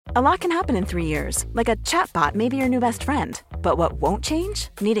A lot can happen in 3 years, like a chatbot may be your new best friend. But what won't change?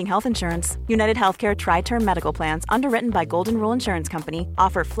 Needing health insurance. United Healthcare Tri-Term Medical Plans, underwritten by Golden Rule Insurance Company,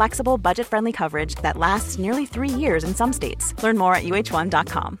 offer flexible, budget-friendly coverage that lasts nearly 3 years in some states. Learn more at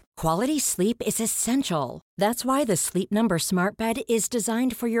uh1.com. Quality sleep is essential. That's why the Sleep Number Smart Bed is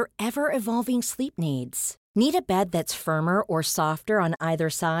designed for your ever-evolving sleep needs. Need a bed that's firmer or softer on either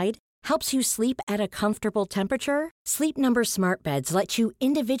side? Helps you sleep at a comfortable temperature? Sleep Number Smart Beds let you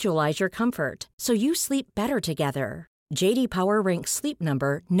individualize your comfort, so you sleep better together. J.D. Power ranks Sleep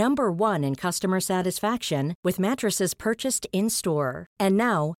Number number 1 in customer satisfaction with mattresses purchased in-store. And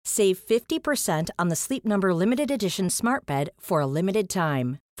now, save 50% on the Sleep Number Limited Edition Smart Bed for a limited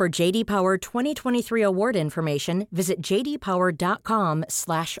time. For J.D. Power 2023 award information, visit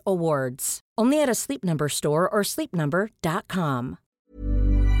jdpower.com/awards. Only at a Sleep Number store or sleepnumber.com.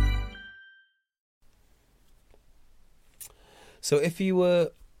 So if you were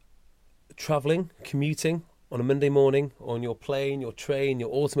travelling, commuting on a Monday morning on your plane, your train,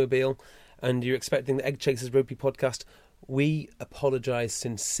 your automobile, and you're expecting the Egg Chasers Rugby podcast, we apologise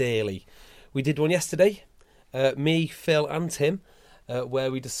sincerely. We did one yesterday, me, Phil and Tim,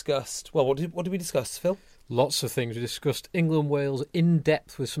 where we discussed... Well, what did we discuss, Phil? Lots of things. We discussed England-Wales in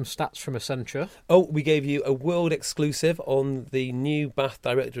depth with some stats from Accenture. Oh, we gave you a world exclusive on the new Bath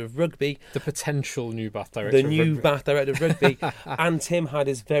Director of Rugby. The potential new Bath Director of Rugby. The new Bath Director of Rugby. And Tim had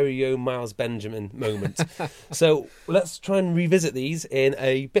his very own Miles Benjamin moment. So let's try and revisit these in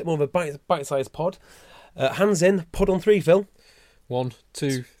a bit more of a bite-sized pod. Hands in, pod on 3, Phil. 1,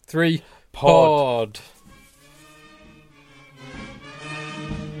 2, 3, pod.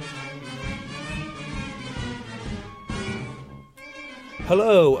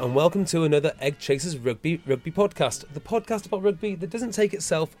 Hello and welcome to another Egg Chasers Rugby podcast, the podcast about rugby that doesn't take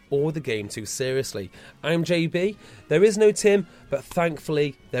itself or the game too seriously. I'm JB, there is no Tim, but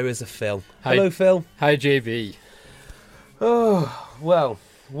thankfully there is a Phil. Hi. Hello Phil. Hi JB. Oh, well,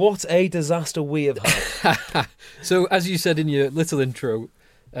 what a disaster we have had. So as you said in your little intro,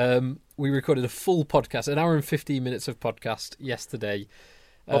 we recorded a full podcast, an hour and 15 minutes of podcast yesterday.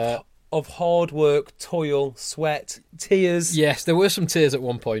 Of hard work, toil, sweat, tears. Yes, there were some tears at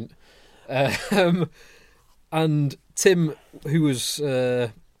one point. And Tim, who was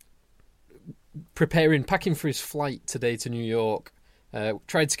packing for his flight today to New York,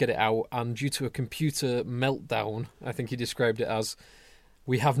 tried to get it out, and due to a computer meltdown, I think he described it as,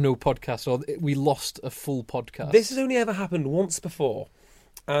 we have no podcast, or we lost a full podcast. This has only ever happened once before,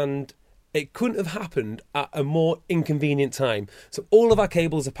 and it couldn't have happened at a more inconvenient time. So all of our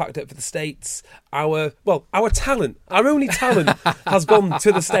cables are packed up for the States. Our talent, our only talent, has gone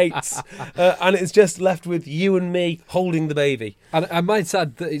to the States, and it's just left with you and me holding the baby. And I might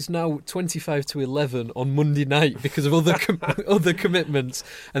add that it's now 25 to 11 on Monday night because of other other commitments.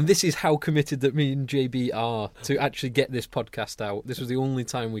 And this is how committed that me and JB are to actually get this podcast out. This was the only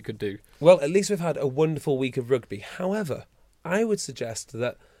time we could do. Well, at least we've had a wonderful week of rugby. However, I would suggest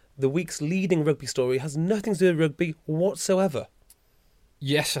that the week's leading rugby story has nothing to do with rugby whatsoever.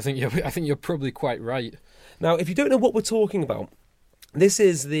 Yes, I think you're probably quite right. Now, if you don't know what we're talking about, this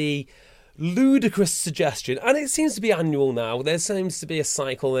is the ludicrous suggestion, and it seems to be annual now. There seems to be a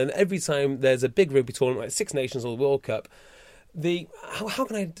cycle, and every time there's a big rugby tournament like Six Nations or the World Cup, how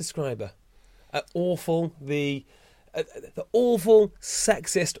can I describe her? The awful,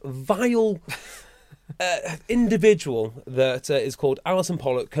 sexist, vile individual that is called Alison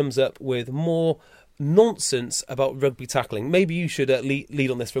Pollock comes up with more nonsense about rugby tackling. Maybe you should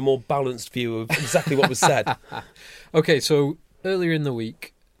lead on this for a more balanced view of exactly what was said. Okay, so early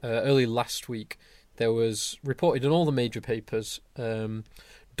last week, there was reported in all the major papers,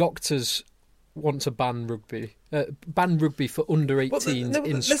 doctors want to ban rugby for under 18s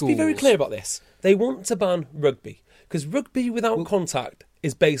in schools. Let's be very clear about this. They want to ban rugby because rugby without contact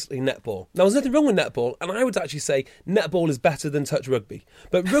is basically netball. Now, there's nothing wrong with netball, and I would actually say netball is better than touch rugby.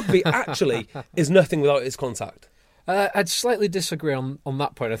 But rugby actually is nothing without its contact. I'd slightly disagree on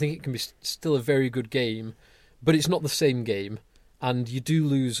that point. I think it can be still a very good game, but it's not the same game, and you do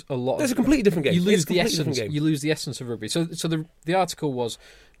lose a lot. It's a completely different game. You lose the essence. You lose the essence of rugby. So the article was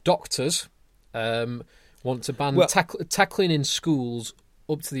doctors want to ban tackling in schools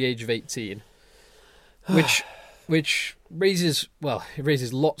up to the age of 18, which raises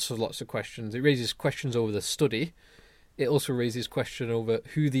lots of questions. It raises questions over the study. It also raises question over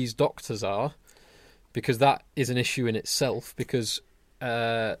who these doctors are, because that is an issue in itself. Because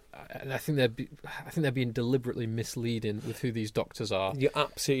I think they're being deliberately misleading with who these doctors are. You're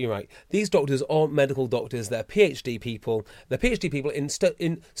absolutely right. These doctors aren't medical doctors. They're PhD people. They're PhD people in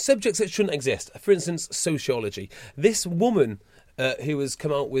subjects that shouldn't exist. For instance, sociology. This woman who has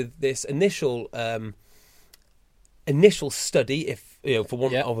come out with this initial study, if for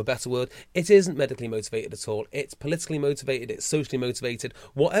want of a better word. It isn't medically motivated at all. It's politically motivated. It's socially motivated.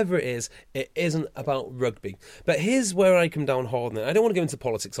 Whatever it isn't about rugby. But here's where I come down hard on it. I don't want to go into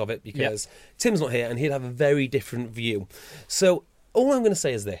politics of it because Tim's not here and he'd have a very different view. So all I'm going to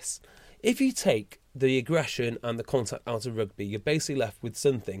say is this. If you take the aggression and the contact out of rugby, you're basically left with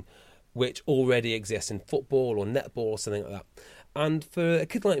something which already exists in football or netball or something like that. And for a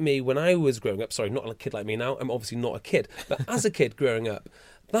kid like me, when I was growing up, sorry, not a kid like me now, I'm obviously not a kid, but as a kid growing up,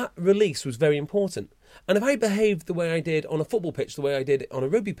 that release was very important. And if I behaved the way I did on a football pitch, the way I did on a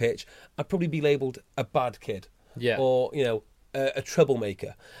rugby pitch, I'd probably be labelled a bad kid. Or, a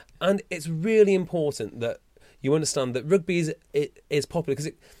troublemaker. And it's really important that you understand that rugby is popular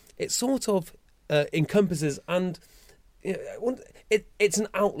because it sort of encompasses and it's an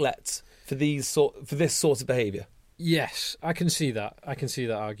outlet for this sort of behaviour. Yes, I can see that. I can see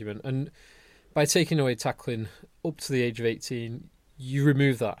that argument. And by taking away tackling up to the age of 18, you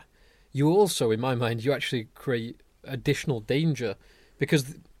remove that. You also, in my mind, you actually create additional danger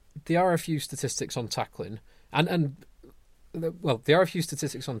because there are a few statistics on tackling, there are a few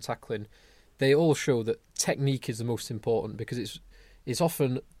statistics on tackling. They all show that technique is the most important because it's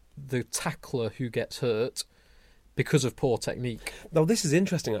often the tackler who gets hurt because of poor technique. Now, this is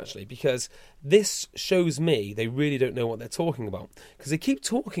interesting, actually, because this shows me they really don't know what they're talking about. Because they keep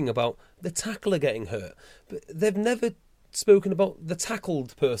talking about the tackler getting hurt, but they've never spoken about the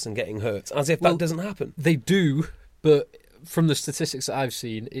tackled person getting hurt, as if that doesn't happen. They do, but from the statistics that I've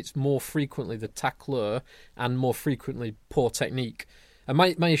seen, it's more frequently the tackler and more frequently poor technique. And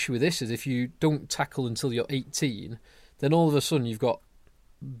my issue with this is if you don't tackle until you're 18, then all of a sudden you've got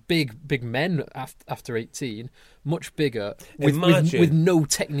big men after 18, much bigger, with no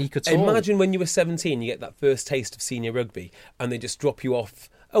technique at all. Imagine when you were 17, you get that first taste of senior rugby, and they just drop you off.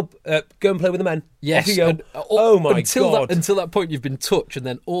 Go and play with the men. Yes. Off you go. God. Until that point, you've been touched, and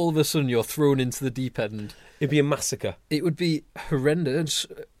then all of a sudden you're thrown into the deep end. It'd be a massacre. It would be horrendous,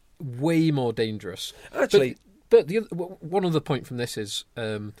 way more dangerous. Actually, but one other point from this is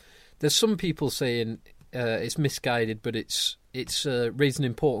there's some people saying it's misguided, but it's raised an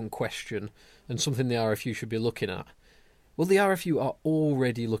important question and something the RFU should be looking at. Well, the RFU are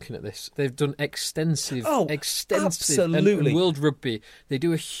already looking at this. They've done extensive absolutely. And World Rugby. They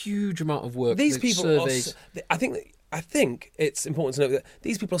do a huge amount of work. These people I think it's important to note that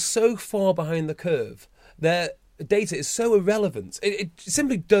these people are so far behind the curve. Their data is so irrelevant. It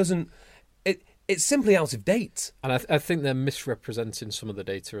simply doesn't. It's simply out of date. And I think they're misrepresenting some of the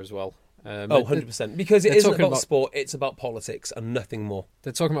data as well. 100%. Because it isn't about sport, it's about politics and nothing more.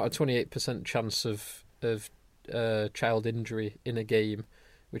 They're talking about a 28% chance of child injury in a game,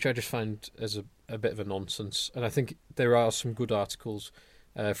 which I just find as a bit of a nonsense. And I think there are some good articles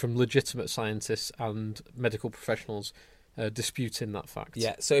from legitimate scientists and medical professionals disputing that fact.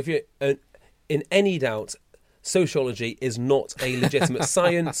 Yeah, so if you're in any doubt, sociology is not a legitimate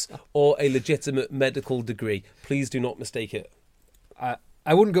science or a legitimate medical degree. Please do not mistake it.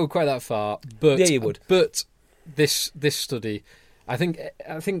 I wouldn't go quite that far, but yeah, you would. But this study, I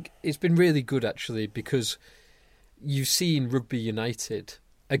think it's been really good actually because you've seen Rugby United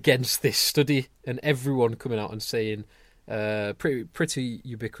against this study and everyone coming out and saying pretty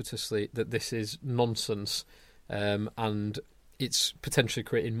ubiquitously that this is nonsense and it's potentially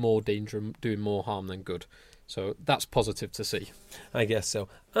creating more danger and doing more harm than good. So that's positive to see. I guess so.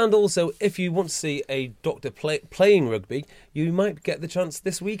 And also, if you want to see a doctor playing rugby, you might get the chance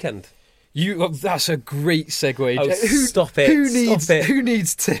this weekend. That's a great segue. Oh, stop it. Who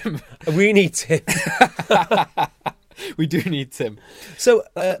needs Tim? We need Tim. We do need Tim. So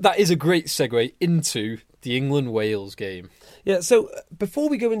that is a great segue into the England-Wales game. Yeah, so before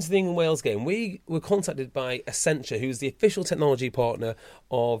we go into the England-Wales game, we were contacted by Accenture, who's the official technology partner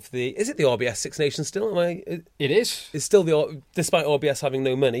of is it the RBS Six Nations still? It is. It's still despite RBS having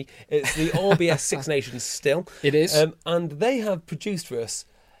no money, it's the RBS Six Nations still. It is. And they have produced for us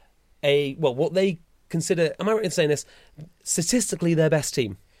what they consider, am I right in saying this, statistically their best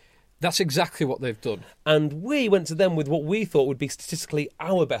team. That's exactly what they've done. And we went to them with what we thought would be statistically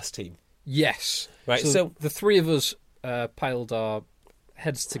our best team. Yes. Right. So the three of us piled our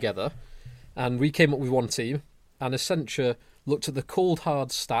heads together and we came up with one team, and Accenture looked at the cold hard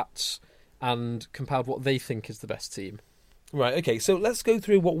stats and compiled what they think is the best team. Right, okay, so let's go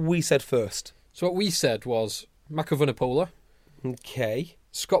through what we said first. So what we said was Mako Vunipola. Okay.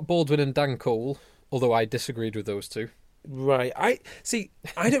 Scott Baldwin and Dan Cole, although I disagreed with those two. Right. I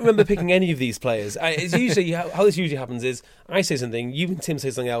don't remember picking any of these players. It's usually how this usually happens is I say something, you and Tim say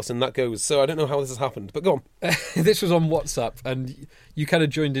something else, and that goes. So I don't know how this has happened. But go on. This was on WhatsApp, and you kind of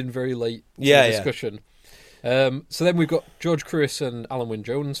joined in very late to the discussion. So then we've got George Crewis and Alan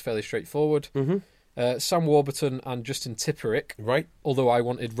Wynne-Jones, fairly straightforward. Mm-hmm. Sam Warburton and Justin Tipperick. Right. Although I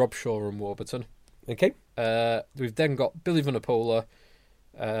wanted Rob Shaw and Warburton. Okay. We've then got Billy Vunipola,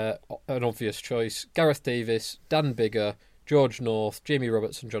 an obvious choice. Gareth Davis, Dan Bigger, George North, Jamie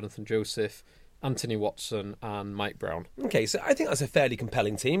Robertson, Jonathan Joseph, Anthony Watson, and Mike Brown. Okay, so I think that's a fairly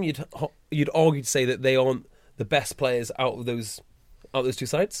compelling team. You'd argue to say that they aren't the best players out of those two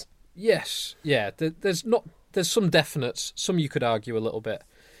sides. Yes, yeah. There's some definites. Some you could argue a little bit.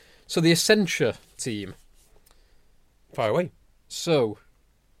 So the Essentia team. Fire away. So,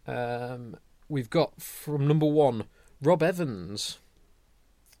 we've got from number 1, Rob Evans.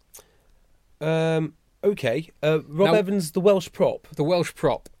 Okay. Rob Evans, the Welsh prop. The Welsh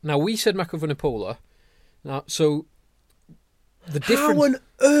prop. Now, we said Mako Vunipola. Now, so the difference... How on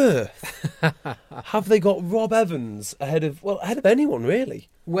earth have they got Rob Evans ahead of anyone, really?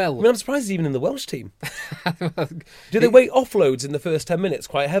 Well, I mean, I'm surprised he's even in the Welsh team. Do they weight offloads in the first 10 minutes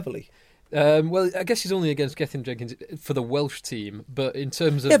quite heavily? Well, I guess he's only against Gethin Jenkins for the Welsh team, but in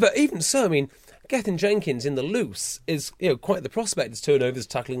terms of... Yeah, but even so, I mean, Gethin Jenkins in the loose is quite the prospect. His turnovers,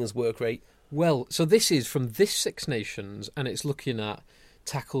 tackling, his work rate. Well, so this is from this Six Nations, and it's looking at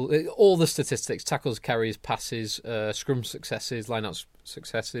all the statistics: tackles, carries, passes, scrum successes, line-out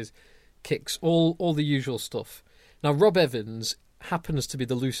successes, kicks, all the usual stuff. Now, Rob Evans happens to be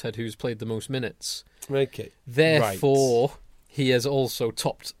the loosehead who's played the most minutes. Okay. Therefore, right. He has also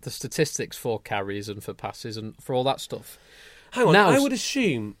topped the statistics for carries and for passes and for all that stuff. Hang on, I would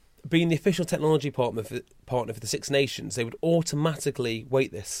assume, being the official technology partner for the Six Nations, they would automatically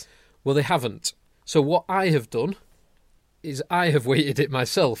weight this. Well, they haven't. So what I have done is I have weighted it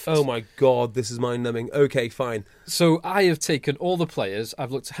myself. Oh my God, this is mind-numbing. Okay, fine. So I have taken all the players,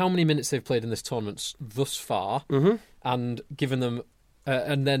 I've looked at how many minutes they've played in this tournament thus far, and given them,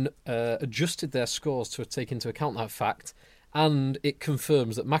 and then adjusted their scores to take into account that fact, and it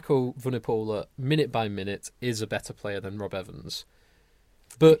confirms that Mako Vunipola, minute by minute, is a better player than Rob Evans.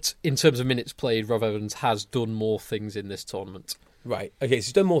 But in terms of minutes played, Rob Evans has done more things in this tournament. Right. Okay, so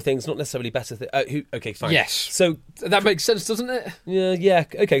he's done more things, not necessarily better things. Okay, fine. Yes. So that makes sense, doesn't it? Yeah.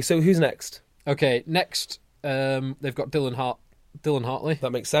 Okay, so who's next? Okay, next, they've got Dylan Hartley.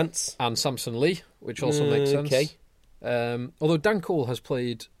 That makes sense. And Samson Lee, which also makes sense. Okay. Although Dan Cole has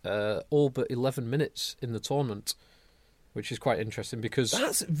played all but 11 minutes in the tournament, which is quite interesting because...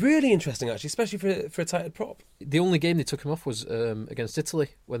 That's really interesting, actually, especially for a tighted prop. The only game they took him off was against Italy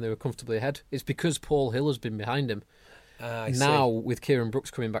when they were comfortably ahead. It's because Paul Hill has been behind him. Now, with Kieran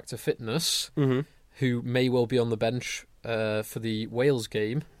Brooks coming back to fitness, who may well be on the bench for the Wales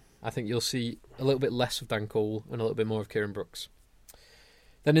game, I think you'll see a little bit less of Dan Cole and a little bit more of Kieran Brooks.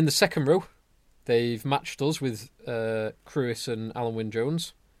 Then in the second row, they've matched us with Crewis and Alan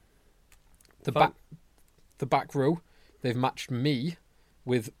Wynne-Jones. The back row, they've matched me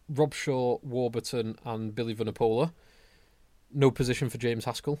with Rob Shaw, Warburton and Billy Vunipola. No position for James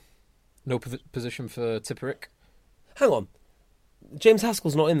Haskell. No position for Tipperick. Hang on. James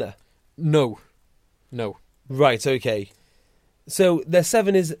Haskell's not in there? No. Right, okay. So their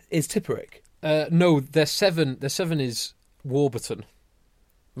 7 is Tipperick? No, their 7 is Warburton.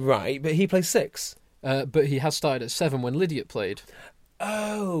 Right, but he plays 6? But he has started at 7 when Lydiate played.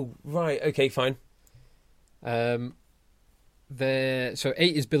 Oh, right, okay, fine. So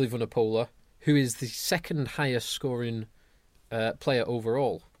 8 is Billy Vunipola, who is the second highest scoring player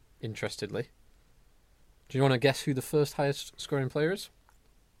overall, interestedly. Do you want to guess who the first highest scoring player is?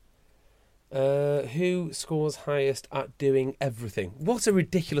 Who scores highest at doing everything? What a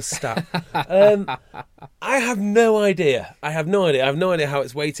ridiculous stat. I have no idea. I have no idea how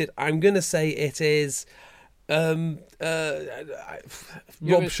it's weighted. I'm going to say it is Rob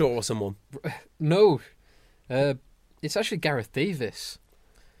Shaw or someone. No. It's actually Gareth Davis.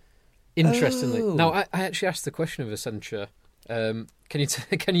 Interestingly. Oh. Now, I actually asked the question of Essentia. Can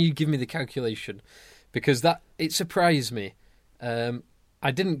you give me the calculation? Because it surprised me.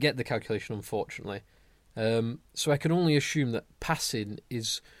 I didn't get the calculation, unfortunately. So I can only assume that passing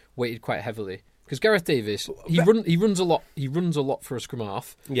is weighted quite heavily. Because Gareth Davis, he runs a lot. He runs a lot for a scrum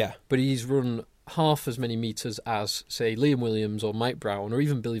half. Yeah. But he's run half as many metres as, say, Liam Williams or Mike Brown or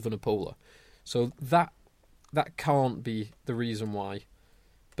even Billy Vunipola. So that can't be the reason why.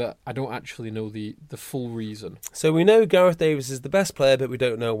 But I don't actually know the full reason. So we know Gareth Davis is the best player, but we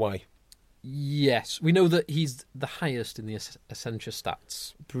don't know why. Yes, we know that he's the highest in the Essentia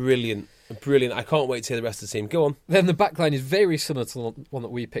stats. Brilliant. I can't wait to hear the rest of the team. Go on. Then the backline is very similar to the one that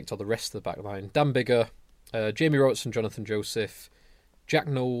we picked, or the rest of the backline. Dan Biggar, Jamie Robertson, Jonathan Joseph, Jack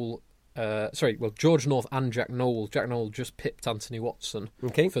Noel. George North and Jack Noel. Jack Noel just pipped Anthony Watson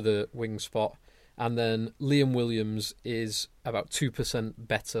for the wing spot. And then Liam Williams is about 2%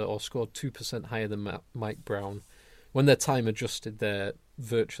 better, or scored 2% higher than Mike Brown. When they're time adjusted, they're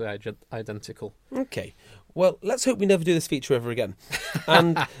virtually identical. Okay. Well, let's hope we never do this feature ever again.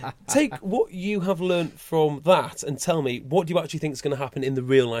 And take what you have learnt from that and tell me, what do you actually think is going to happen in the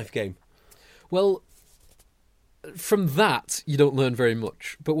real life game? Well, from that, you don't learn very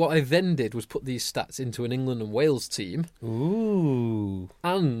much. But what I then did was put these stats into an England and Wales team. Ooh.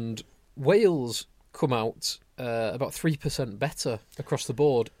 And Wales come out about 3% better across the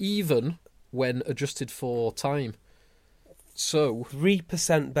board, even when adjusted for time. So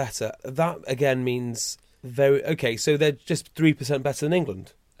 3% better. That again means so they're just 3% better than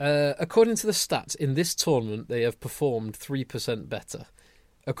England. According to the stats in this tournament, they have performed 3% better,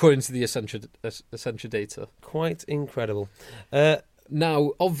 according to the Essentia data. Quite incredible.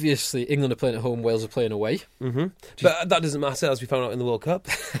 Now, obviously, England are playing at home, Wales are playing away. Mm-hmm. But that doesn't matter, as we found out in the World Cup.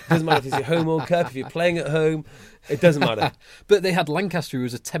 It doesn't matter if it's your home World Cup, if you're playing at home, it doesn't matter. But they had Lancaster, who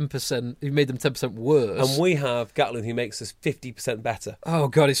was 10%, who made them 10% worse. And we have Gatland, who makes us 50% better. Oh,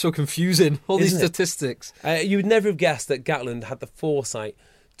 God, it's so confusing, all these statistics. You would never have guessed that Gatland had the foresight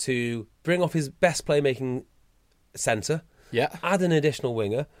to bring off his best playmaking centre, add an additional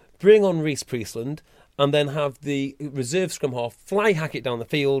winger, bring on Reece Priestland, and then have the reserve scrum half fly hack it down the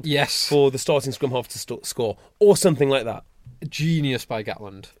field for the starting scrum half to score, or something like that. Genius by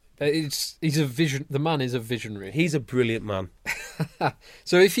Gatland. He's a vision. The man is a visionary. He's a brilliant man.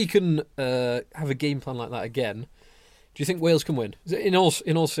 So if he can have a game plan like that again, do you think Wales can win? In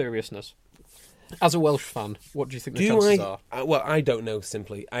all seriousness, as a Welsh fan, what do you think the chances are? Well, I don't know.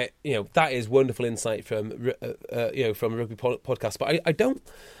 Simply, that is wonderful insight from from a rugby podcast, but I don't.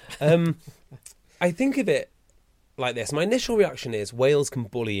 I think of it like this. My initial reaction is Wales can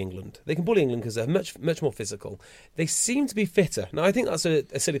bully England. They can bully England because they're much more physical. They seem to be fitter. Now, I think that's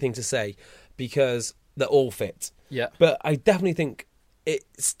a silly thing to say because they're all fit. Yeah. But I definitely think it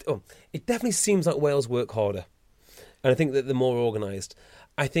definitely seems like Wales work harder. And I think that they're more organised.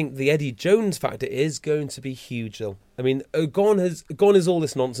 I think the Eddie Jones factor is going to be huge, though. I mean, gone is all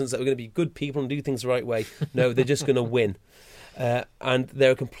this nonsense that we're going to be good people and do things the right way. No, they're just going to win. And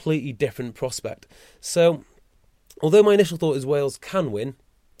they're a completely different prospect. So, although my initial thought is Wales can win,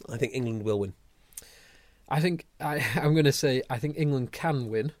 I think England will win. I'm going to say I think England can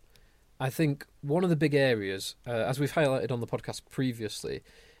win. I think one of the big areas, as we've highlighted on the podcast previously,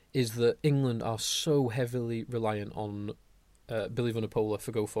 is that England are so heavily reliant on Billy Vunipola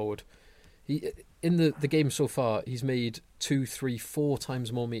for go forward. In the game so far, he's made 2, 3, 4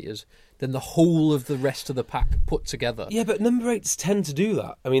 times more metres than the whole of the rest of the pack put together. Yeah, but number 8s tend to do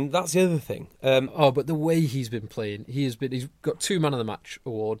that. I mean, that's the other thing. But the way he's been playing, he's got 2 Man of the Match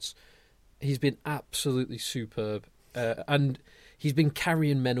awards. He's been absolutely superb, and he's been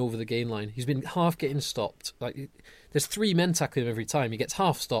carrying men over the gain line. He's been half getting stopped. Like there's 3 men tackling him every time. He gets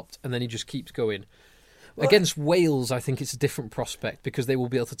half stopped, and then he just keeps going. Well, against Wales, I think it's a different prospect because they will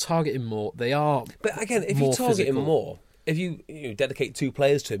be able to target him more. They are, but again, if you target him more, if you dedicate 2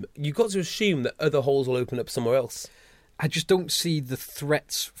 players to him, you've got to assume that other holes will open up somewhere else. I just don't see the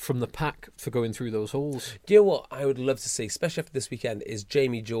threats from the pack for going through those holes. Do you know what I would love to see, especially after this weekend, is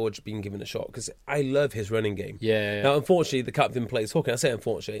Jamie George being given a shot because I love his running game. Yeah. Now, unfortunately, the captain plays hooking. I say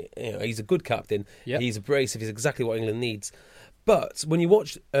unfortunately, he's a good captain. Yep. He's abrasive. He's exactly what England needs. But when you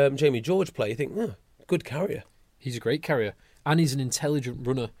watch Jamie George play, you think, good carrier. He's a great carrier, and he's an intelligent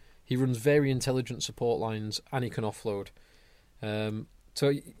runner. He runs very intelligent support lines, and he can offload.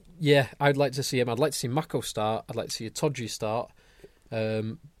 So, yeah, I'd like to see him. I'd like to see Mako start. I'd like to see a Todji start,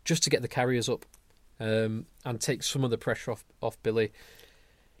 just to get the carriers up and take some of the pressure off Billy.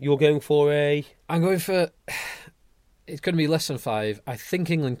 You're going for I'm going for... It's going to be less than 5. I think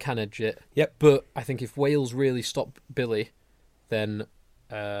England can edge it. Yep. But I think if Wales really stop Billy, then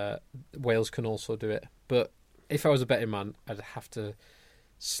Wales can also do it. But if I was a betting man, I'd have to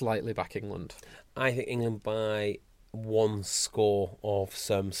slightly back England. I think England by 1 score of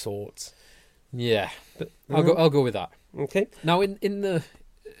some sort. Yeah, but I'll go with that. Okay. Now in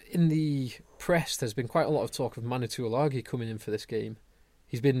the press, there's been quite a lot of talk of Manu Tuilagi coming in for this game.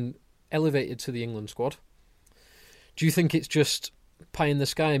 He's been elevated to the England squad. Do you think it's just pie in the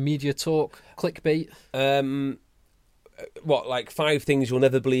sky, media talk, clickbait? like 5 things you'll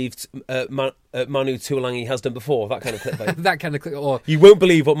never believe Manu Tuolangi has done before, that kind of clickbait. That kind of or You won't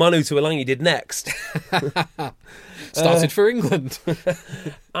believe what Manu Tuolangi did next. started for England.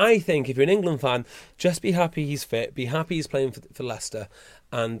 I think if you're an England fan, just be happy he's fit, be happy he's playing for Leicester,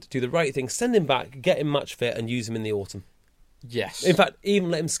 and do the right thing. Send him back, get him match fit, and use him in the autumn. Yes. In fact,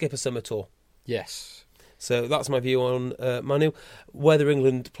 even let him skip a summer tour. Yes. So that's my view on Manu. Whether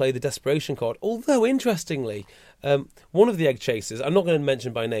England play the desperation card. Although, interestingly, one of the egg chasers, I'm not going to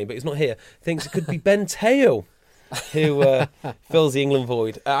mention by name, but he's not here, thinks it could be Ben Teo who fills the England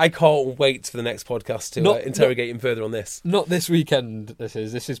void. I can't wait for the next podcast to interrogate him further on this. Not this weekend, this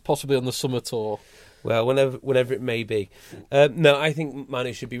is possibly on the summer tour. Well, whenever it may be. No, I think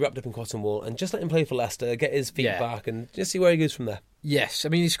Manu should be wrapped up in cotton wool and just let him play for Leicester, get his feet back, and just see where he goes from there. Yes, I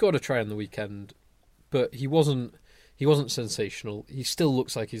mean, he scored a try on the weekend, but he wasn't sensational. He still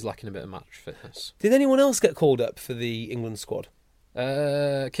looks like he's lacking a bit of match fitness. Did anyone else get called up for the England squad?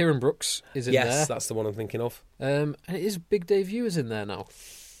 Kieran Brooks is in there. Yes, that's the one I'm thinking of. And it is Big Dave Ewers in there now,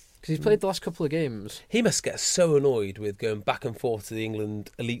 because he's played the last couple of games. He must get so annoyed with going back and forth to the England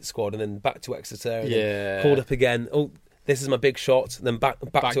elite squad and then back to Exeter and then called up again. Oh, this is my big shot. And then back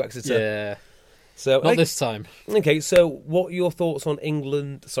to Exeter. Yeah. So not this time. Okay, so what are your thoughts on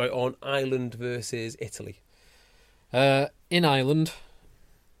on Ireland versus Italy? In Ireland,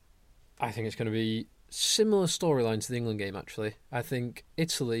 I think it's going to be similar storyline to the England game, actually. I think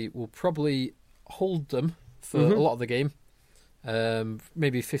Italy will probably hold them for a lot of the game,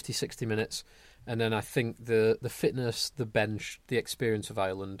 maybe 50, 60 minutes. And then I think the fitness, the bench, the experience of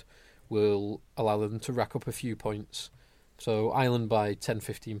Ireland will allow them to rack up a few points. So Ireland by 10,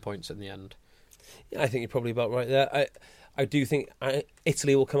 15 points in the end. Yeah, I think you're probably about right there. I do think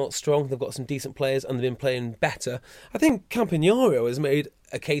Italy will come out strong. They've got some decent players and they've been playing better. I think Campagnaro has made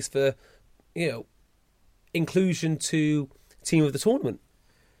a case for, inclusion to team of the tournament.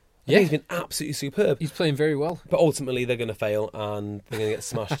 I think he's been absolutely superb. He's playing very well. But ultimately they're going to fail and they're going to get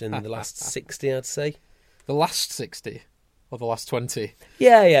smashed in the last 60, I'd say. The last 60? Or the last 20?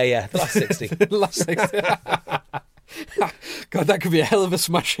 Yeah. The last 60. The last 60. God, that could be a hell of a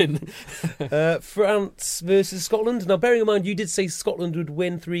smashing. France versus Scotland. Now, bearing in mind, you did say Scotland would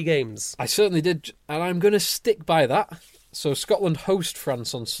win 3 games. I certainly did, and I'm going to stick by that. So Scotland host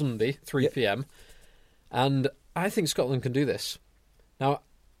France on Sunday, 3 p.m, and I think Scotland can do this. Now,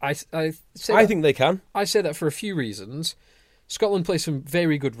 I think they can. I say that for a few reasons. Scotland play some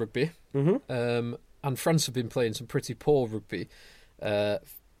very good rugby, and France have been playing some pretty poor rugby,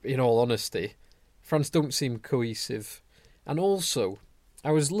 in all honesty. France don't seem cohesive. And also,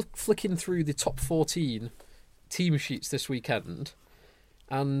 I was flicking through the top 14 team sheets this weekend,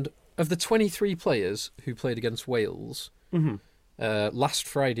 and of the 23 players who played against Wales last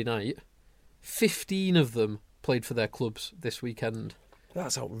Friday night, 15 of them played for their clubs this weekend.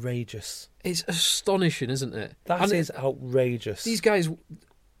 That's outrageous. It's astonishing, isn't it? That is outrageous. These guys,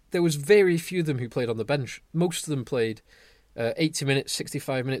 there was very few of them who played on the bench. Most of them played 80 minutes,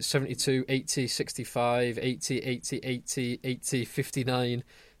 65 minutes, 72, 80, 65, 80, 80, 80, 80, 59.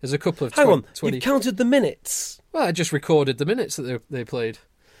 There's a couple of 20. You've counted the minutes? Well, I just recorded the minutes that they played.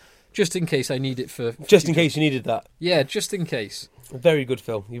 Just in case I need it for... Just in case you needed that? Yeah, just in case. Very good,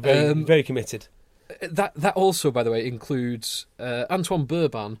 Phil. You're very committed. That also, by the way, includes Antoine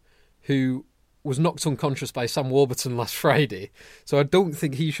Burban, who was knocked unconscious by Sam Warburton last Friday. So I don't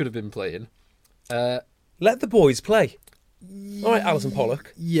think he should have been playing. Let the boys play. All right, Alison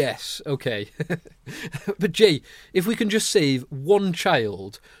Pollock. Yes, okay. But Jay, if we can just save one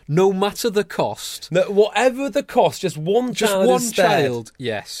child, no matter the cost... No, whatever the cost, just one child. Just one child,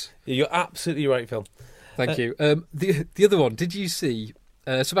 yes. You're absolutely right, Phil. Thank you. The other one, did you see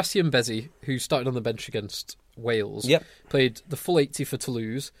Sebastian Bezzi, who started on the bench against Wales, played the full 80 for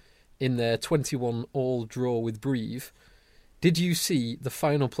Toulouse in their 21-all draw with Brive. Did you see the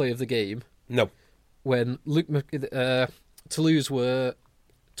final play of the game? No. When Toulouse were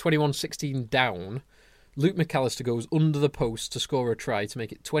 21-16 down, Luke McAllister goes under the post to score a try to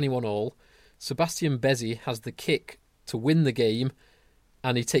make it 21-all. Sebastian Bezzi has the kick to win the game,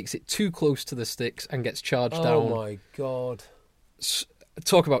 and he takes it too close to the sticks and gets charged down. Oh my God.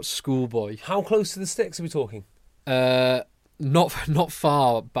 Talk about schoolboy. How close to the sticks are we talking? Not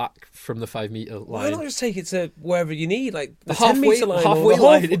far back from the 5 metre line. Why not just take it to wherever you need, like the halfway 10 metre line? Halfway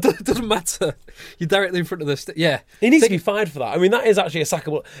line. It doesn't matter. You're directly in front of the stick. Yeah. He needs to be fired for that. I mean, that is actually a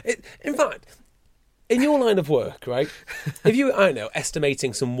sackable... In fact, in your line of work, right, if you, I don't know,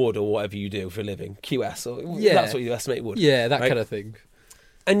 estimating some wood or whatever you do for a living, QS, or that's what you estimate wood. Yeah, that kind of thing.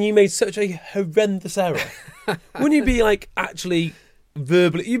 And you made such a horrendous error. Wouldn't you be, like, actually...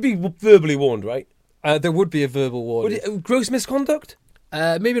 You'd be verbally warned, right? There would be a verbal warning. Gross misconduct?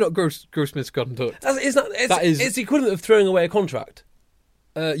 Maybe not gross misconduct. It's the equivalent of throwing away a contract.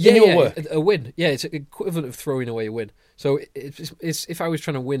 Your work. A win. Yeah, it's equivalent of throwing away a win. So it's if I was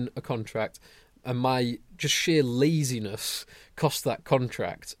trying to win a contract and my just sheer laziness cost that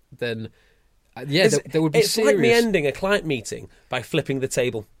contract, then there would be it's serious... like me ending a client meeting by flipping the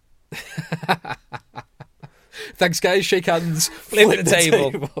table. Thanks, guys. Shake hands. Flip the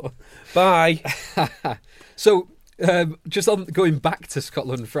table. Bye. So, just on going back to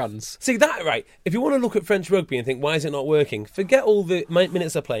Scotland, France. See that right? If you want to look at French rugby and think why is it not working, forget all the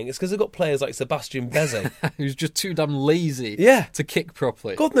minutes they're playing. It's because they've got players like Sébastien Bézet, who's just too damn lazy. To kick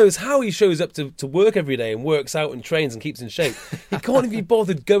properly. God knows how he shows up to work every day and works out and trains and keeps in shape. He can't even be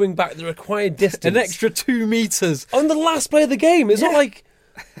bothered going back the required distance. An extra 2 meters on the last play of the game. It's not like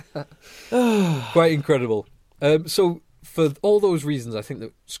quite incredible. So for all those reasons, I think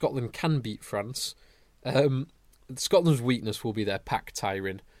that Scotland can beat France. Scotland's weakness will be their pack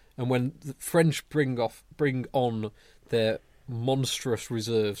tiring, and when the French bring on their monstrous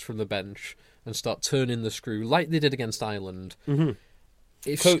reserves from the bench and start turning the screw like they did against Ireland. Mm-hmm.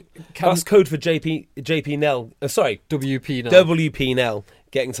 That's code for JP Nell. WP Nell. WP Nell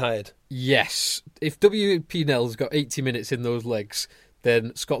getting tired. Yes, if WP Nell's got 80 minutes in those legs,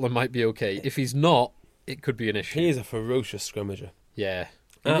 then Scotland might be okay. If he's not, it could be an issue. He is a ferocious scrummager. Yeah.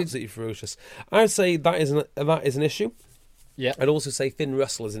 Absolutely ferocious. I would say that is an issue. Yeah. I'd also say Finn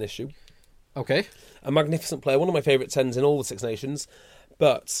Russell is an issue. Okay. A magnificent player, one of my favourite 10s in all the Six Nations,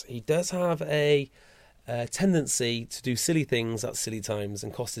 but he does have a tendency to do silly things at silly times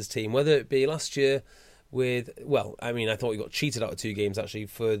and cost his team, whether it be last year I thought he got cheated out of 2 games actually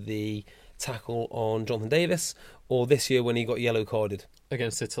for the tackle on Jonathan Davis, or this year when he got yellow carded.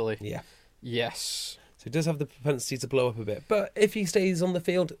 Against Italy. Yeah. Yes. So he does have the propensity to blow up a bit. But if he stays on the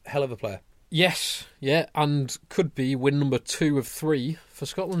field, hell of a player. Yes, yeah, and could be win number 2 of 3 for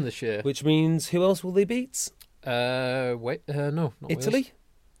Scotland this year. Which means, who else will they beat? No, not Italy? Wales.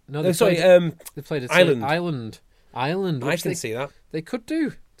 No, they played Ireland. Ireland. I can see that. They could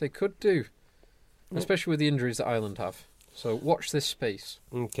do. Especially with the injuries that Ireland have. So watch this space.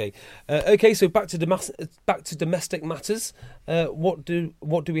 Okay. So back to domestic matters. What do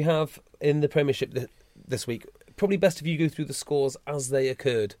we have in the Premiership this week? Probably best if you go through the scores as they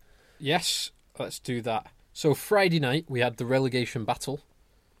occurred. Yes, let's do that. So Friday night we had the relegation battle.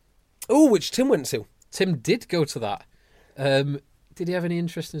 Oh, which Tim went to. Tim did go to that. Did he have any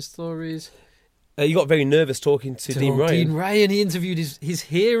interesting stories? You got very nervous talking to Dean Ryan. Dean Ryan, he interviewed his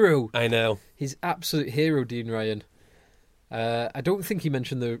hero. I know. His absolute hero, Dean Ryan. I don't think he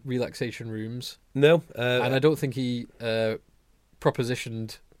mentioned the relaxation rooms. No. And I don't think he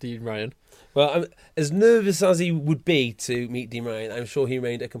propositioned Dean Ryan. Well, I'm as nervous as he would be to meet Dean Ryan, I'm sure he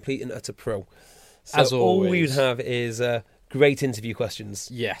remained a complete and utter pro. So as always. All we would have is great interview questions.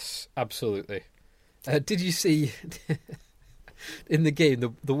 Yes, absolutely. Did you see in the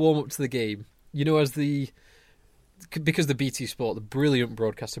game, the warm-up to the game, because the BT Sport, the brilliant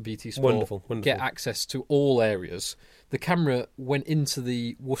broadcaster BT Sport, wonderful. Get access to all areas, the camera went into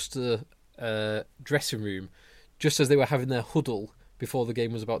the Worcester dressing room just as they were having their huddle before the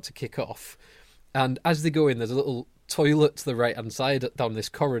game was about to kick off. And as they go in, there's a little toilet to the right-hand side down this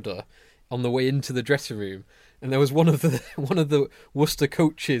corridor on the way into the dressing room. And there was one of the Worcester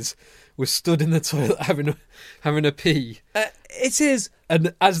coaches was stood in the toilet having a pee. It is.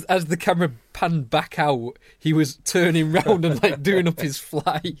 And as the camera panned back out, he was turning round and doing up his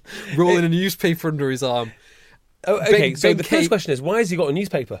fly, rolling a newspaper under his arm. Oh, okay. So the first question is, why has he got a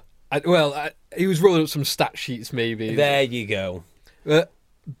newspaper? He was rolling up some stat sheets, maybe. There you go.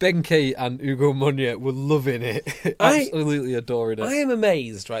 Ben Kay and Ugo Munya were loving it, absolutely adoring it. I am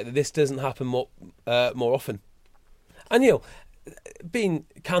amazed, right, that this doesn't happen more often. And being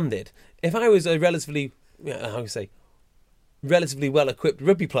candid, if I was a relatively well-equipped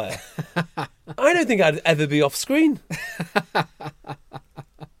rugby player, I don't think I'd ever be off screen.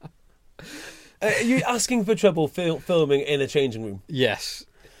 You're asking for trouble filming in a changing room. Yes,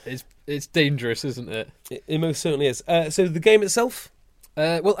 it's dangerous, isn't it? It most certainly is. So the game itself?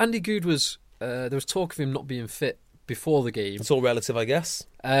 Well, Andy Goode was... there was talk of him not being fit before the game. It's all relative, I guess.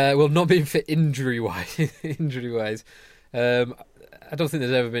 Not being fit injury-wise. I don't think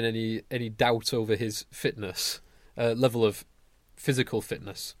there's ever been any doubt over his fitness, level of physical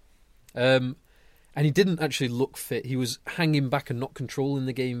fitness. And he didn't actually look fit. He was hanging back and not controlling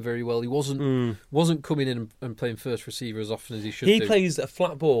the game very well. He wasn't coming in and playing first receiver as often as he should do. He plays a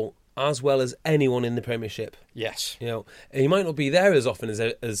flat ball as well as anyone in the Premiership. Yes. He might not be there as often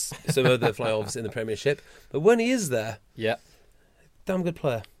as some other fly-offs in the Premiership, but when he is there, yeah, damn good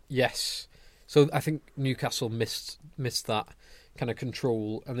player. Yes. So I think Newcastle missed that kind of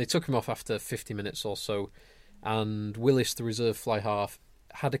control, and they took him off after 50 minutes or so. And Willis, the reserve fly half,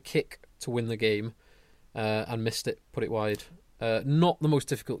 had a kick to win the game and missed it, put it wide. Not the most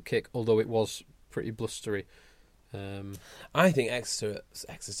difficult kick, although it was pretty blustery. I think Worcester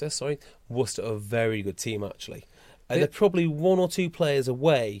are a very good team, actually. They're probably one or two players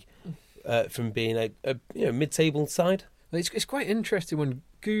away from being a mid-table side. It's quite interesting. When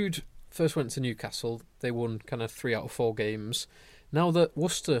Good first went to Newcastle, they won kind of 3 out of 4 games. Now that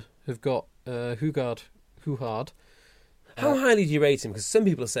Worcester have got Hougaard. How highly do you rate him? Because some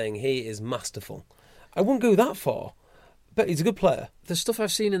people are saying he is masterful. I wouldn't go that far, but he's a good player. The stuff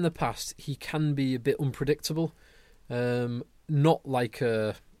I've seen in the past, he can be a bit unpredictable. Not like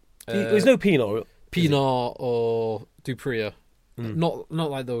he's no Pienaar. Or Dupria. Not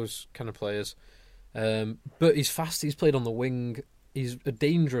like those kind of players. But he's fast, he's played on the wing, he's a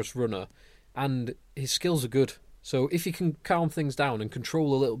dangerous runner, and his skills are good. So if he can calm things down and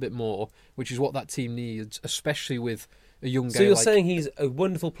control a little bit more, which is what that team needs, especially with a young guy. So you're saying he's a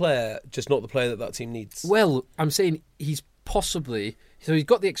wonderful player, just not the player that team needs? Well, I'm saying he's possibly... So he's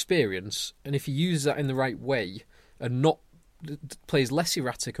got the experience, and if he uses that in the right way and not plays less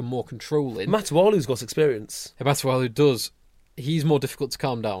erratic and more controlling... Matawalu's got experience. Matawalu does. He's more difficult to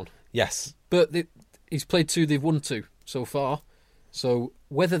calm down. Yes. But he's played 2, they've won 2 so far. So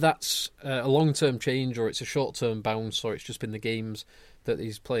whether that's a long-term change or it's a short-term bounce or it's just been the games that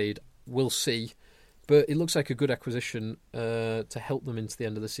he's played, we'll see. But it looks like a good acquisition to help them into the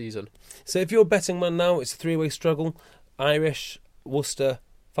end of the season. So if you're a betting man now, it's a 3-way struggle. Irish, Worcester,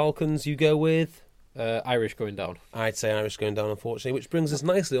 Falcons, you go with? Irish going down. I'd say Irish going down, unfortunately, which brings us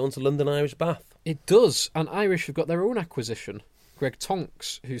nicely on to London Irish Bath. It does, and Irish have got their own acquisition. Greg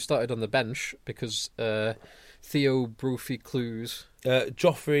Tonks, who started on the bench because... Theo Brophy-Clues.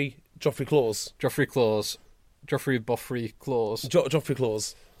 Joffrey Claus. Joffrey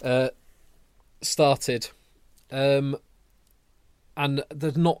Claus. Started. And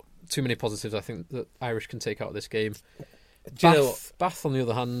there's not too many positives, I think, that Irish can take out of this game. Bath, on the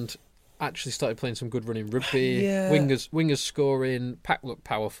other hand, actually started playing some good running rugby. Yeah. Wingers scoring. Pack look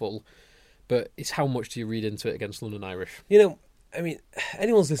powerful. But it's how much do you read into it against London Irish? I mean,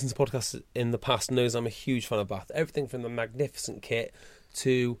 anyone who's listened to podcasts in the past knows I'm a huge fan of Bath. Everything from the magnificent kit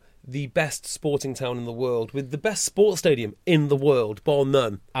to the best sporting town in the world with the best sports stadium in the world, bar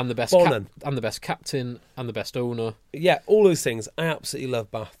none. And the best and the best captain and the best owner. Yeah, all those things. I absolutely love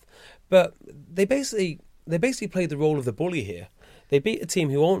Bath. But they basically played the role of the bully here. They beat a team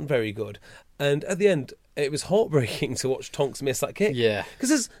who aren't very good, and at the end it was heartbreaking to watch Tonks miss that kick. Yeah.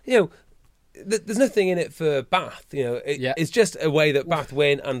 Because there's nothing in it for Bath, It's just a way that Bath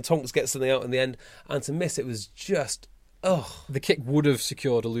win and Tonks gets something out in the end. And to miss it was just, The kick would have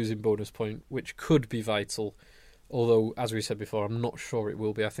secured a losing bonus point, which could be vital. Although, as we said before, I'm not sure it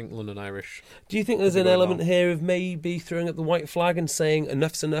will be. I think London Irish. Do you think there's an element here of maybe throwing up the white flag and saying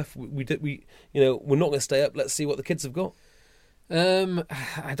enough's enough? We're not going to stay up. Let's see what the kids have got.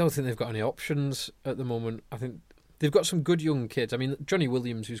 I don't think they've got any options at the moment. I think. They've got some good young kids. I mean, Johnny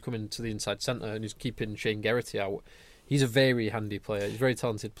Williams, who's coming to the inside centre and who's keeping Shane Geraghty out, he's a very handy player. He's a very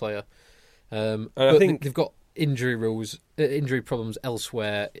talented player. But I think they've got injury problems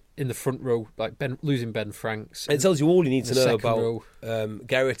elsewhere in the front row, like losing Ben Franks. It tells you all you need to know about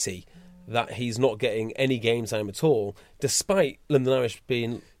Geraghty, that he's not getting any game time at all, despite London Irish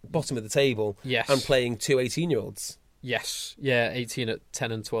being bottom of the table and playing 2 18-year-olds. Yes, yeah, 18 at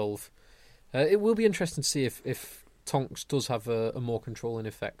 10 and 12. It will be interesting to see if Tonks does have a more controlling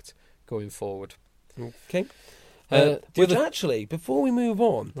effect going forward. Okay. Actually, before we move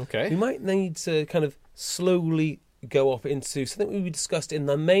on, we might need to kind of slowly go off into something we discussed in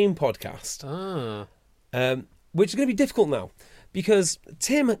the main podcast, which is going to be difficult now, because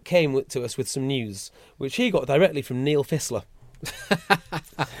Tim came to us with some news, which he got directly from Neil Fissler.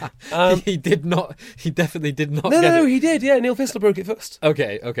 He did not. He definitely did not. No, he did. Yeah, Neil Fissler broke it first.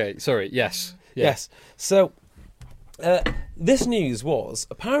 Okay. Sorry. Yes. So, this news was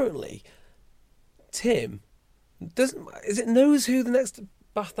apparently Tim knows who the next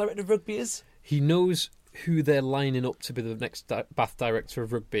Bath director of rugby is. He knows who they're lining up to be the next Bath director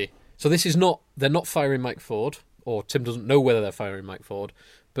of rugby. So this is not. They're not firing Mike Ford, or Tim doesn't know whether they're firing Mike Ford,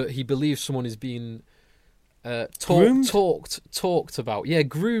 but he believes someone is being. Talked about. Yeah,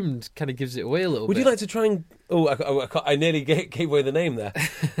 groomed kind of gives it away a little bit. Would you like to try and... I nearly gave away the name there.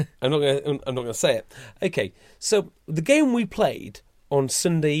 I'm not going to say it. Okay, so the game we played on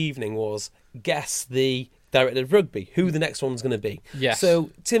Sunday evening was guess the director of rugby, who the next one's going to be. Yes.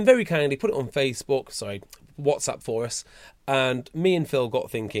 So Tim very kindly put it on WhatsApp for us, And me and Phil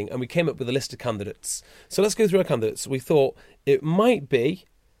got thinking, and we came up with a list of candidates. So let's go through our candidates. We thought it might be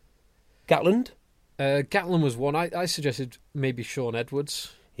Gatland. Gatland was one. I suggested maybe Sean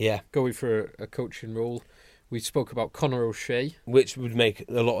Edwards. Yeah. Going for a coaching role. We spoke about Conor O'Shea. Which would make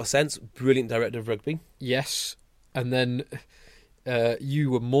a lot of sense. Brilliant director of rugby. Yes. And then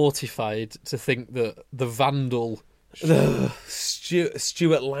you were mortified to think that the Vandal...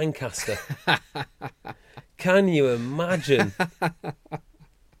 Stuart Lancaster. Can you imagine?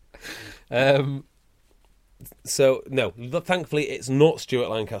 So, no, thankfully it's not Stuart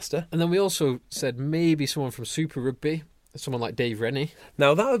Lancaster. And then we also said maybe someone from Super Rugby, someone like Dave Rennie.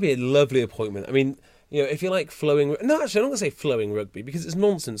 Now, that would be a lovely appointment. I mean, you know, if you like flowing... No, actually, I'm not going to say flowing rugby because it's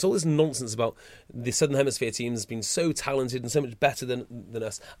nonsense. All this nonsense about the Southern Hemisphere teams being so talented and so much better than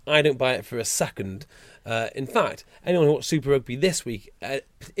us, I don't buy it for a second. In fact, anyone who watched Super Rugby this week,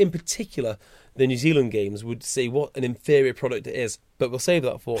 in particular the New Zealand games, would say what an inferior product it is. But we'll save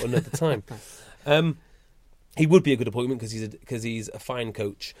that for another time. He would be a good appointment because he's a fine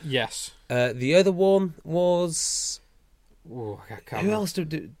coach. Yes. The other one was... Oh, I can't who else do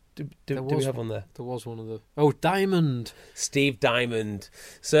we have on there? There was one of the... Oh, Diamond. Steve Diamond.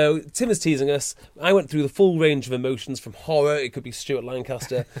 So Tim is teasing us. I went through the full range of emotions from horror, it could be Stuart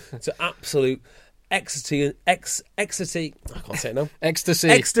Lancaster, to absolute ecstasy. I can't say it now.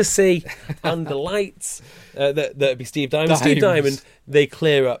 Ecstasy and delight. That'd be Steve Diamond. Steve Diamond, they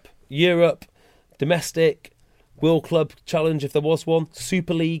clear up Europe, domestic, World Club Challenge if there was one,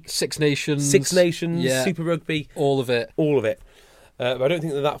 Super League, Six Nations, yeah. Super Rugby, all of it. But I don't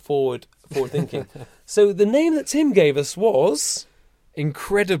think they're that forward thinking. So the name that Tim gave us was,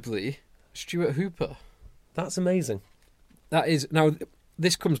 incredibly, Stuart Hooper. That's amazing. That is now.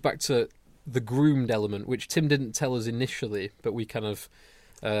 This comes back to the groomed element, which Tim didn't tell us initially, but we kind of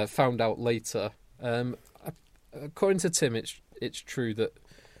found out later. According to Tim, it's true that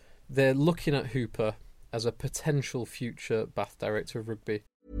they're looking at Hooper as a potential future Bath director of rugby.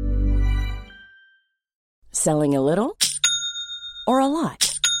 Selling a little or a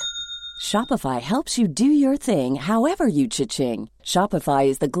lot? Shopify helps you do your thing however you cha-ching. Shopify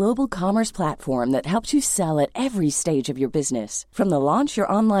is the global commerce platform that helps you sell at every stage of your business. From the launch your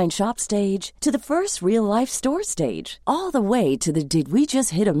online shop stage to the first real-life store stage, all the way to the did we just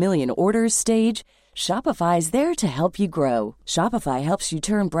hit a million orders stage. Shopify's there to help you grow. Shopify helps you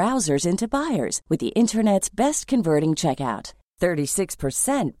turn browsers into buyers with the internet's best converting checkout.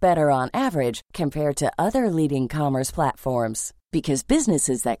 36% better on average compared to other leading commerce platforms. Because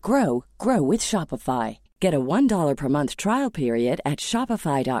businesses that grow, grow with Shopify. Get a $1 per month trial period at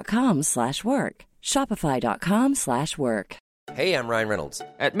shopify.com/work. Shopify.com/work. Hey, I'm Ryan Reynolds.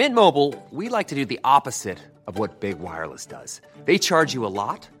 At Mint Mobile, we like to do the opposite of what Big Wireless does. They charge you a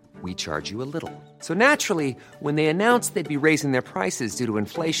lot. We charge you a little. So naturally, when they announced they'd be raising their prices due to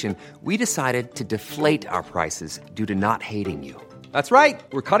inflation, we decided to deflate our prices due to not hating you. That's right.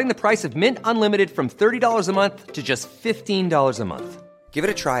 We're cutting the price of Mint Unlimited from $30 a month to just $15 a month. Give it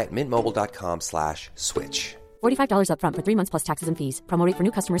a try at mintmobile.com/switch. $45 up front for 3 months plus taxes and fees. Promo rate for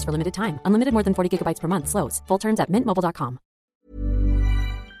new customers for limited time. Unlimited more than 40 gigabytes per month. Slows full terms at mintmobile.com.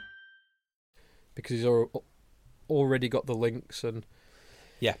 Because he's already got the links and...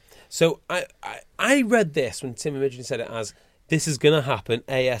 Yeah. So I read this when Tim originally said it as, this is going to happen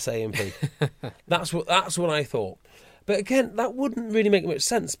ASAP. That's what I thought. But again, that wouldn't really make much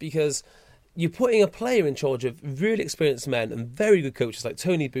sense because you're putting a player in charge of really experienced men and very good coaches like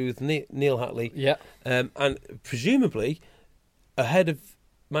Tony Booth, Neil Hatley, yeah, and presumably ahead of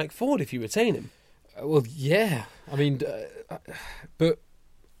Mike Ford if you retain him. Well, yeah. I mean, but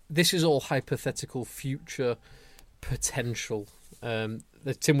this is all hypothetical future potential.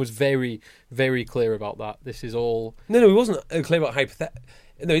 Tim was very, very clear about that. This is all... No, he wasn't clear about hypothetical.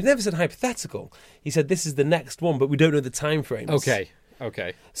 No, he never said hypothetical. He said this is the next one, but we don't know the time frames. Okay.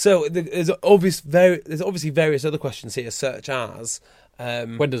 So there's obviously various other questions here, such as...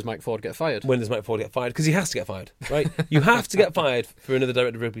 when does Mike Ford get fired? Because he has to get fired, right? You have to get fired for another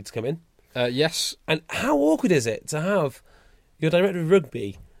director of rugby to come in. Yes. And how awkward is it to have your director of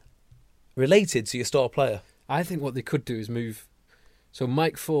rugby related to your star player? I think what they could do is move... So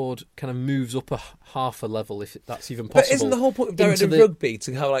Mike Ford kind of moves up half a level, if that's even possible. But isn't the whole point of director of rugby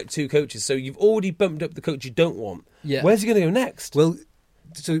to have like two coaches? So you've already bumped up the coach you don't want. Yeah. Where's he going to go next? Well,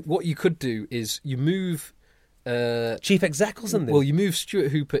 so what you could do is you move... Chief exec or something? Well, you move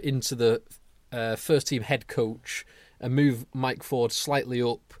Stuart Hooper into the first team head coach and move Mike Ford slightly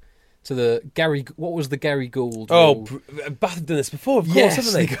up to the Gary... What was the Gary Gould role? Bath have done this before, of course, yes,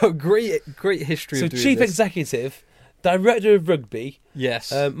 haven't they? They've got great history of doing Chief this. executive... Director of Rugby.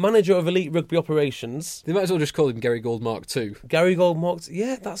 Yes. Manager of Elite Rugby Operations. They might as well just call him Gary Goldmark too. Gary Goldmark.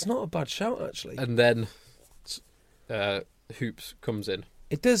 Yeah, that's not a bad shout, actually. And then Hoops comes in.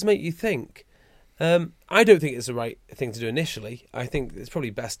 It does make you think. I don't think it's the right thing to do initially. I think it's probably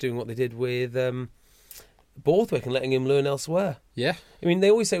best doing what they did with Borthwick and letting him learn elsewhere. Yeah. I mean, they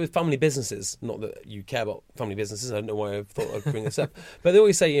always say with family businesses, not that you care about family businesses, I don't know why I thought I'd bring this up, but they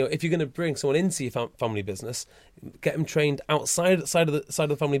always say, if you're going to bring someone into your family business, get them trained outside of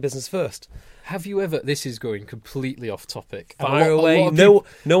the family business first. Have you ever... This is going completely off topic. Fire away.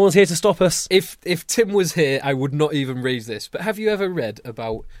 No one's here to stop us. If Tim was here, I would not even raise this. But have you ever read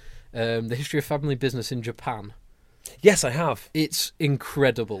about the history of family business in Japan? Yes, I have. It's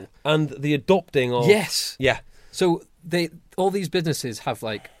incredible. And the adopting of... Yes. Yeah. So all these businesses have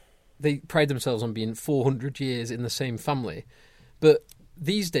they pride themselves on being 400 years in the same family. But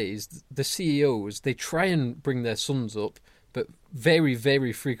these days, the CEOs, they try and bring their sons up, but very,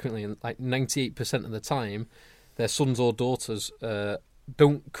 very frequently, like 98% of the time, their sons or daughters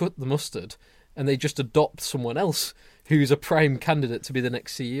don't cut the mustard and they just adopt someone else who's a prime candidate to be the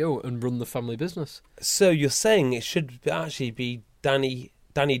next CEO and run the family business. So you're saying it should actually be Danny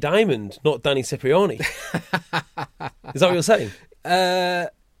Diamond, not Danny Cipriani. Is that what you're saying?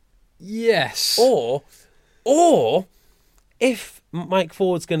 Yes. Or if Mike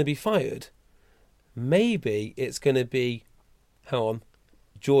Ford's going to be fired, maybe it's going to be,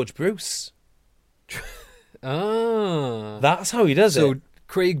 George Bruce. That's how he does it. So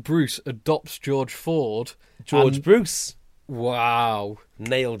Craig Bruce adopts George Ford. George Bruce. Wow.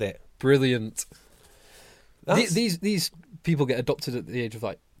 Nailed it. Brilliant. These people get adopted at the age of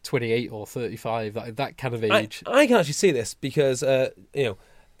 28 or 35, that kind of age. I can actually see this because,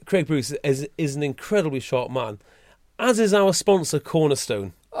 Craig Bruce is an incredibly sharp man, as is our sponsor,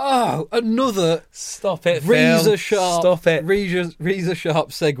 Cornerstone. Oh, another... Stop it, razor Phil. Sharp. Stop it. Razor sharp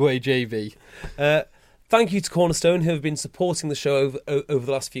segue, JB. Thank you to Cornerstone, who have been supporting the show over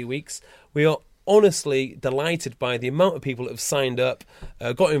the last few weeks. We are honestly delighted by the amount of people that have signed up,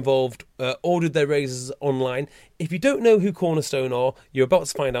 got involved, ordered their razors online. If you don't know who Cornerstone are, you're about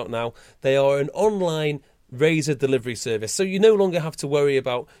to find out now. They are an online razor delivery service, so you no longer have to worry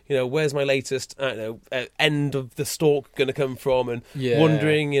about where's my latest end of the stalk going to come from and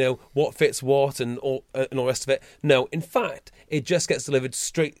wondering what fits what and all the rest of it. No, in fact, it just gets delivered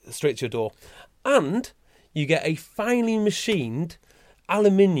straight to your door, and you get a finely machined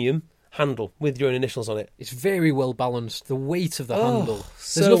aluminium handle with your own initials on it. It's very well balanced. The weight of the handle,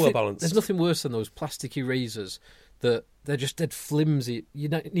 well balanced. There's nothing worse than those plasticky razors that they're just dead flimsy. You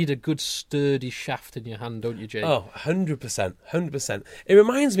need a good sturdy shaft in your hand, don't you, Jay? Oh, 100%. It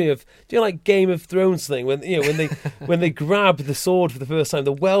reminds me of, do you like Game of Thrones thing when when they grab the sword for the first time,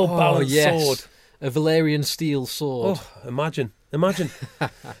 the well balanced sword, a Valyrian steel sword. Oh, imagine.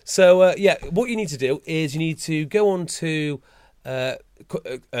 So what you need to do is you need to go on to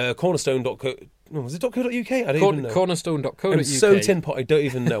cornerstone.co. No, was it .co.uk? I don't even know. Cornerstone.co.uk. I'm so tin pot, I don't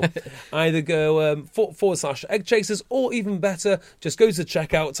even know. Either go /egg chasers, or even better, just go to the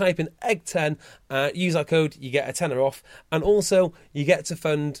checkout, type in egg10, use our code, you get a tenner off, and also you get to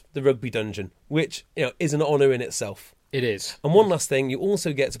fund the Rugby Dungeon, which is an honour in itself. It is. And one last thing, you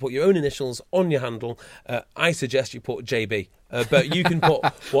also get to put your own initials on your handle. I suggest you put JB, but you can put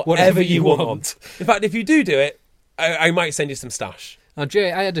whatever you want. In fact, if you do it, I might send you some stash. Now,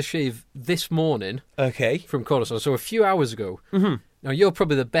 Jay, I had a shave this morning. Okay. From Cornerstone, so a few hours ago. Mm-hmm. Now, you're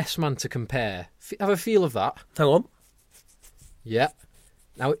probably the best man to compare. Have a feel of that. Hang on. Yeah.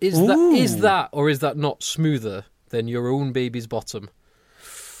 Now, is that or is that not smoother than your own baby's bottom?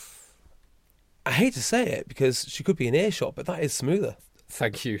 I hate to say it because she could be an earshot, but that is smoother.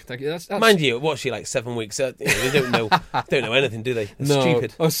 Thank you. That's... Mind you, what's she, 7 weeks? They don't know anything, do they? It's no.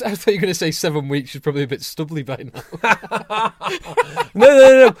 Stupid. I thought you were going to say 7 weeks. She's probably a bit stubbly by now.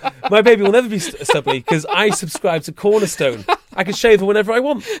 No. My baby will never be stubbly because I subscribe to Cornerstone. I can shave her whenever I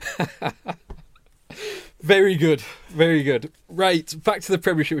want. Very good. Right, back to the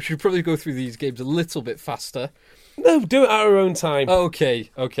Premiership. We should probably go through these games a little bit faster. No, do it at our own time. Okay.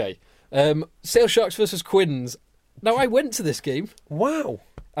 Sale Sharks versus Quins. Now, I went to this game. Wow.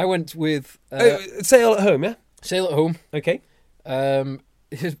 I went with... Sale at home, yeah? Sale at home. Okay.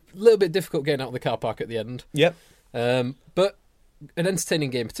 It was a little bit difficult getting out of the car park at the end. Yep. But an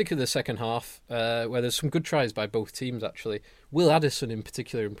entertaining game, particularly the second half, where there's some good tries by both teams, actually. Will Addison, in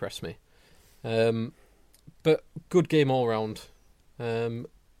particular, impressed me. But good game all round.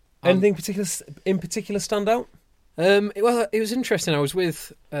 Anything in particular stand out? Well, it was interesting. I was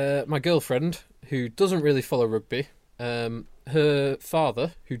with my girlfriend, who doesn't really follow rugby, her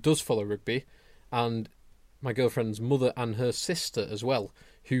father, who does follow rugby, and my girlfriend's mother and her sister as well,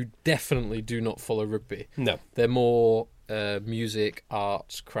 who definitely do not follow rugby. No. They're more music,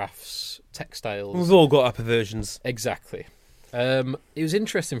 arts, crafts, textiles. We've all got upper versions. Exactly. It was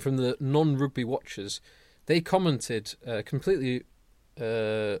interesting from the non-rugby watchers. They commented completely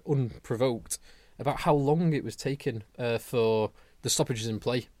unprovoked about how long it was taking for the stoppages in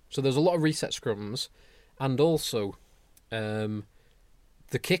play. So there's a lot of reset scrums, and also the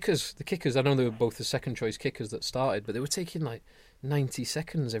kickers. I know they were both the second choice kickers that started, but they were taking like 90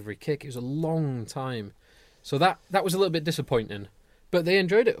 seconds every kick. It was a long time. So that was a little bit disappointing. But they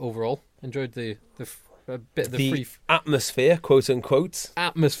enjoyed it overall. Enjoyed the bit of the free atmosphere, quote unquote.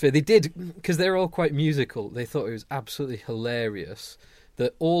 Atmosphere. They did, because they're all quite musical. They thought it was absolutely hilarious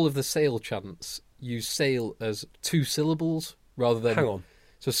that all of the sail chants use sail as 2 syllables rather than... Hang on.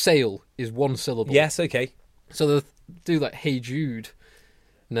 So sail is 1 syllable. Yes, okay. So they'll do like Hey Jude.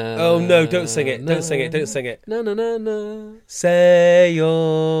 Na, oh no, don't sing it. na, Don't sing it. Don't sing it. Na na na na.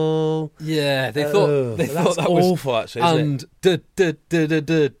 Sail. Yeah, they thought that's that was awful, actually, isn't and da da da da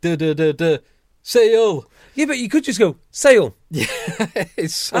da da da da sail. Yeah, but you could just go sail. Yeah,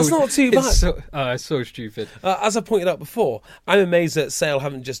 that's not too bad. It's so stupid. As I pointed out before, I'm amazed that Sale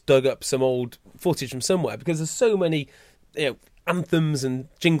haven't just dug up some old footage from somewhere, because there's so many, anthems and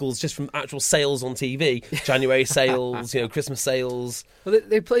jingles just from actual sales on TV. January sales, Christmas sales. Well,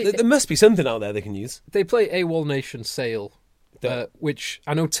 they play. There must be something out there they can use. They play AWOL Nation Sail, which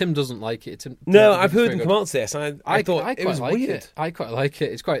I know Tim doesn't like it. No, I've heard them come out to this, and I thought it was weird. I quite like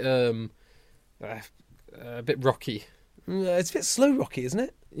it. It's quite a bit rocky. It's a bit slow rocky, isn't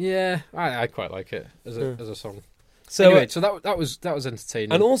it? Yeah, I quite like it as a song. So anyway, so that was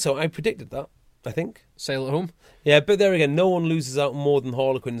entertaining. And also, I predicted that, I think. Sail at home? Yeah, but there again, no one loses out more than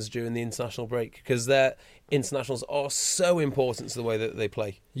Harlequins during the international break, because their internationals are so important to the way that they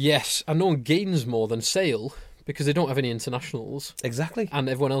play. Yes, and no one gains more than Sale, because they don't have any internationals. Exactly. And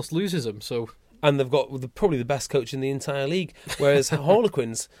everyone else loses them, so... And they've got probably the best coach in the entire league, whereas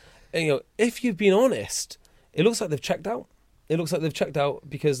Harlequins, if you've been honest, it looks like they've checked out. It looks like they've checked out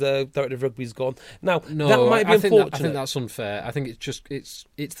because their director of rugby's gone. Now, no, that might be unfortunate. I think that's unfair. I think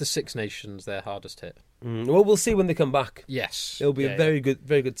it's the Six Nations, their hardest hit. Well, we'll see when they come back. Yes. It'll be a very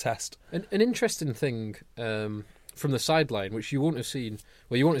good test. An interesting thing from the sideline, which you won't have seen,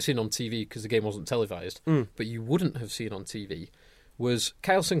 you won't have seen on TV because the game wasn't televised, but you wouldn't have seen on TV, was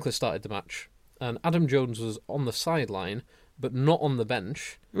Kyle Sinclair started the match, and Adam Jones was on the sideline, but not on the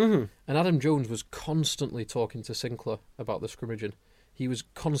bench. Mm-hmm. And Adam Jones was constantly talking to Sinclair about the scrimmaging. He was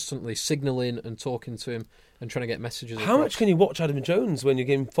constantly signalling and talking to him and trying to get messages across. How much can you watch Adam Jones when you're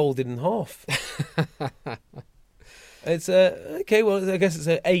getting folded in half? It's okay. Well, I guess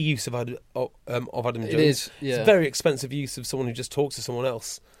it's a use of Adam Jones. It is. Yeah. It's a very expensive use of someone who just talks to someone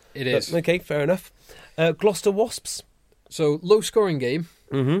else. It is. Okay, fair enough. Gloucester Wasps. So low scoring game.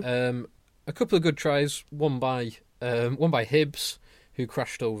 Mm-hmm. A couple of good tries. One by Hibbs, who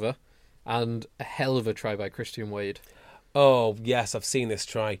crashed over, and a hell of a try by Christian Wade. Oh, yes, I've seen this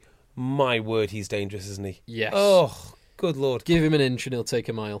try. My word, he's dangerous, isn't he? Yes. Oh, good Lord. Give him an inch and he'll take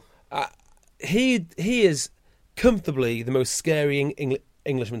a mile. He is comfortably the most scary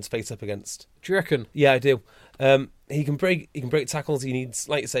Englishman to face up against. Do you reckon? Yeah, I do. He can break tackles. He needs,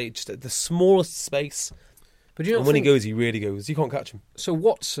 like you say, just the smallest space. But you know, and when he goes, he really goes. You can't catch him. So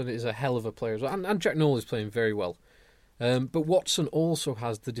Watson is a hell of a player as well. And Jack Nowell is playing very well. But Watson also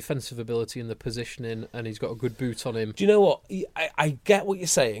has the defensive ability and the positioning, and he's got a good boot on him. Do you know what? I get what you're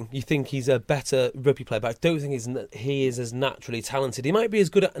saying. You think he's a better rugby player, but I don't think he is as naturally talented. He might be as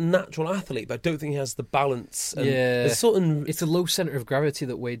good at a natural athlete, but I don't think he has the balance. And it's a low centre of gravity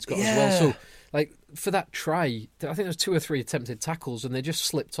that Wade's got as well. So, like, for that try, I think there was 2 or 3 attempted tackles, and they just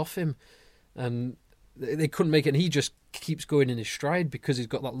slipped off him, and they couldn't make it, and he just keeps going in his stride because he's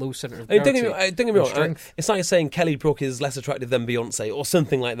got that low centre of gravity. Don't get me wrong. It's like saying Kelly Brook is less attractive than Beyonce or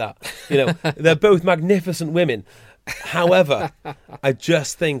something like that. They're both magnificent women. However, I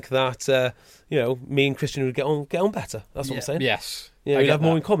just think that me and Christian would get on better. That's what I'm saying. Yes, we'd have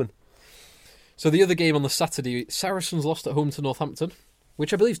more in common. So the other game on the Saturday, Saracens lost at home to Northampton,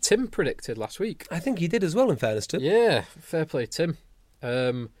 which I believe Tim predicted last week. I think he did as well, in fairness to him. Yeah, fair play, Tim.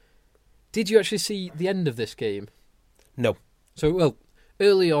 Did you actually see the end of this game? No. So,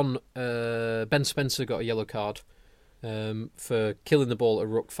 early on, Ben Spencer got a yellow card for killing the ball at a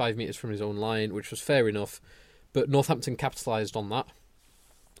ruck 5 metres from his own line, which was fair enough. But Northampton capitalised on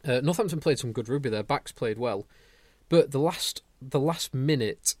that. Northampton played some good rugby there. Backs played well. But the last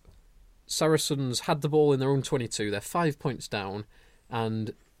minute, Saracens had the ball in their own 22. They're 5 points down.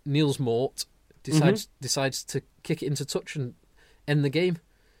 And Niels Mort decides to kick it into touch and end the game.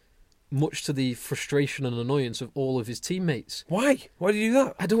 much to the frustration and annoyance of all of his teammates. Why? Why did you do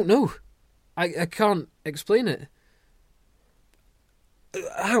that? I don't know. I can't explain it.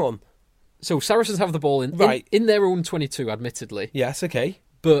 Hang on. So Saracens have the ball in their own 22, admittedly. Yes, okay.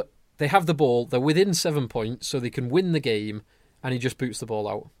 But they have the ball. They're within 7 points, so they can win the game, and he just boots the ball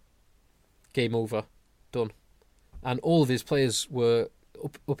out. Game over. Done. And all of his players were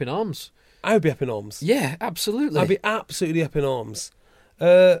up in arms. I would be up in arms. Yeah, absolutely. I'd be absolutely up in arms.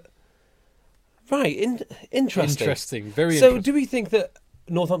 Right, interesting. Very so interesting. do we think that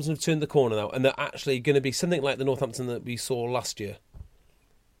Northampton have turned the corner now and they're actually going to be something like the Northampton that we saw last year?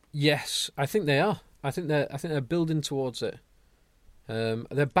 Yes, I think they are. I think they're building towards it.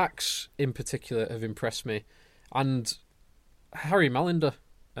 Their backs in particular have impressed me. And Harry Malinder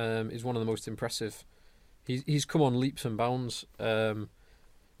is one of the most impressive. He's come on leaps and bounds. Well,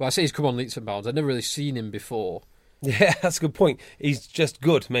 I say he's come on leaps and bounds. I've never really seen him before. Yeah, that's a good point. He's just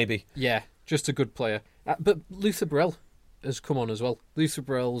good, maybe. Yeah, just a good player. But Luther Burrell has come on as well. Luther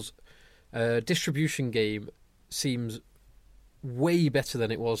Burrell's distribution game seems way better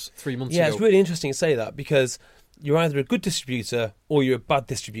than it was 3 months ago. Yeah, it's really interesting to say that because you're either a good distributor or you're a bad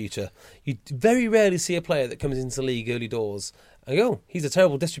distributor. You very rarely see a player that comes into the league early doors and go, oh, he's a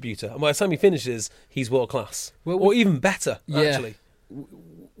terrible distributor. And by the time he finishes, he's world class. Or even better, actually.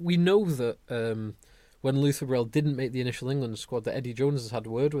 We know that when Luther Burrell didn't make the initial England squad, that Eddie Jones has had a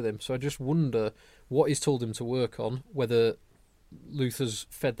word with him. So I just wonder what he's told him to work on, whether Luther's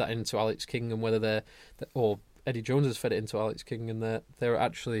fed that into Alex King and whether or Eddie Jones has fed it into Alex King and they've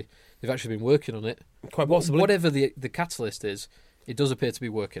actually been working on it. Quite possibly. Whatever the catalyst is, it does appear to be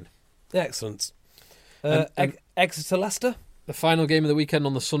working. Excellent. Exeter Leicester? The final game of the weekend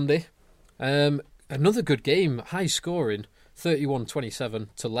on the Sunday. Another good game, high scoring, 31-27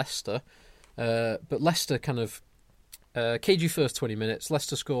 to Leicester. But Leicester kind of cagey first 20 minutes.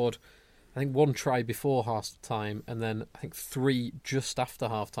 Leicester scored, I think, 1 try before half time and then I think 3 just after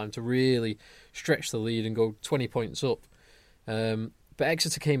half time to really stretch the lead and go 20 points up. But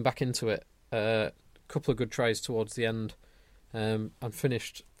Exeter came back into it. A couple of good tries towards the end and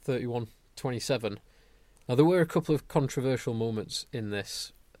finished 31-27. Now, there were a couple of controversial moments in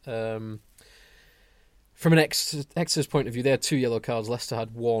this. From an Exeter's point of view, they had 2 yellow cards. Leicester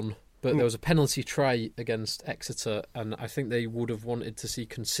had 1. But there was a penalty try against Exeter, and I think they would have wanted to see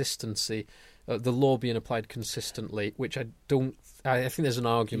consistency, the law being applied consistently, which I think there's an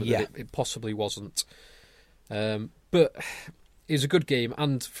argument that it possibly wasn't. But it was a good game,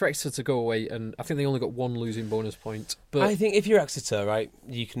 and for Exeter to go away, and I think they only got 1 losing bonus point. But I think if you're Exeter, right,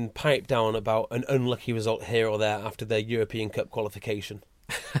 you can pipe down about an unlucky result here or there after their European Cup qualification.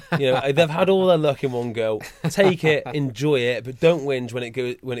 They've had all their luck in one go. Take it, enjoy it, but don't whinge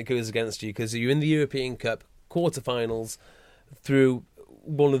when it goes against you because you're in the European Cup quarterfinals through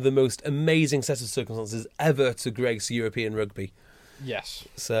one of the most amazing sets of circumstances ever to grace European rugby. Yes.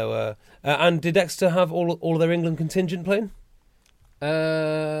 So, and did Exeter have all of their England contingent playing?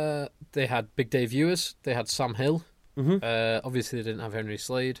 They had Big Dave Ewers. They had Sam Hill. Mm-hmm. Obviously, they didn't have Henry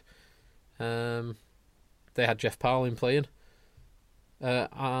Slade. They had Jeff Parlin playing.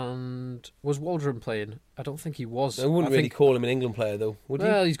 And was Waldron playing? I don't think he was. I wouldn't really call him an England player, though, would you?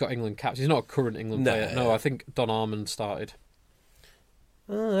 Well, he's got England caps. He's not a current England player. No, I think Don Armand started.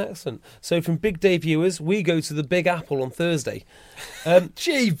 Oh, excellent. So from Big Dave Ewers, we go to the Big Apple on Thursday.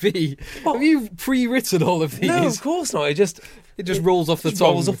 JB, have you pre-written all of these? No, of course not. It just rolls off the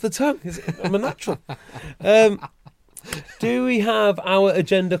tongue. Rolls off the tongue. I'm a natural. Do we have our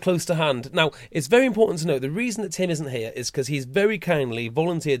agenda close to hand? Now, it's very important to know the reason that Tim isn't here is because he's very kindly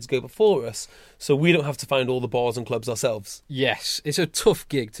volunteered to go before us so we don't have to find all the bars and clubs ourselves. Yes, it's a tough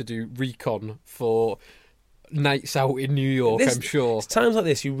gig to do recon for nights out in New York, I'm sure. It's times like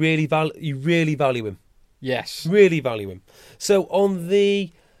this you really value him. Yes. Really value him. So on the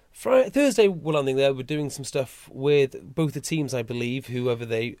Thursday we're landing there, we're doing some stuff with both the teams, I believe, whoever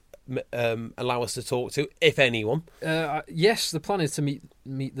they allow us to talk to, if anyone. Yes, the plan is to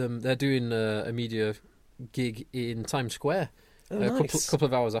meet them. They're doing a media gig in Times Square nice. couple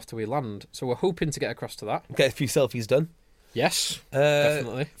of hours after we land. So we're hoping to get across to that. Get a few selfies done. Yes,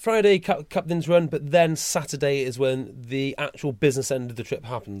 definitely. Friday, captain's run, but then Saturday is when the actual business end of the trip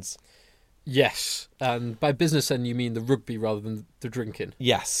happens. Yes, and by business end you mean the rugby rather than the drinking?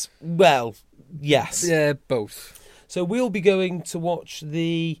 Yes. Well, yes. Yeah, both. So we'll be going to watch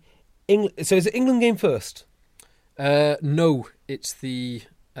the England. So is it England game first? No, it's the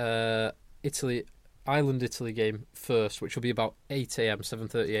Italy game first, which will be about 8 a.m,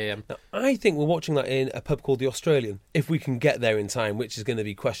 7:30 a.m. Now, I think we're watching that in a pub called the Australian, if we can get there in time, which is going to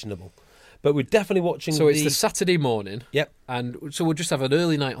be questionable. But we're definitely watching. So it's the Saturday morning. Yep. And so we'll just have an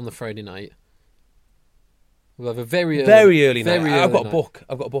early night on the Friday night. We'll have a very early night. I've got a book.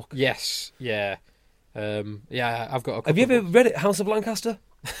 I've got a book. Yes. Yeah. I've got a couple. Have you ever read it, House of Lancaster?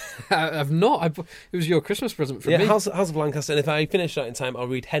 I've not. It was your Christmas present for me. House of Lancaster. And if I finish that in time, I'll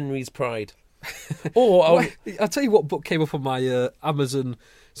read Henry's Pride. Or I'll tell you what book came up on my Amazon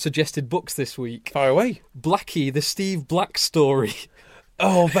suggested books this week. Fire away. Blackie, the Steve Black story.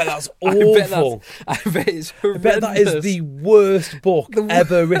 Oh, I bet that's awful. I bet it's horrendous. I bet that is the worst book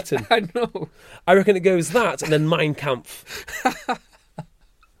ever written. I know. I reckon it goes that and then Mein Kampf.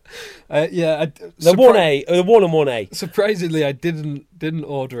 The 1A, the 1 and 1A. Surprisingly, I didn't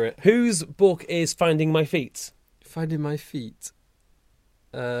order it. Whose book is Finding My Feet? Finding My Feet.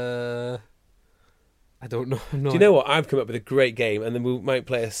 I don't know. Do you know what? I've come up with a great game, and then we might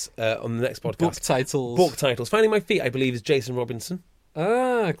play us on the next podcast. Book titles. Finding My Feet, I believe, is Jason Robinson.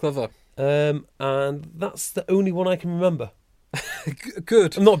 Ah, clever. And that's the only one I can remember.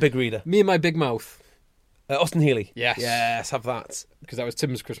 Good. I'm not a big reader. Me and My Big Mouth. Austin Healey. Yes, have that. Because that was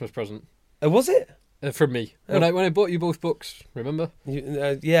Tim's Christmas present. Was it? From me. Oh. When I bought you both books, remember?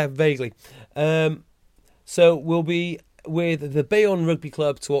 Yeah, vaguely. So we'll be with the Bayonne Rugby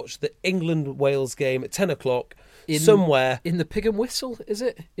Club to watch the England-Wales game at 10 o'clock somewhere. In the Pig and Whistle, is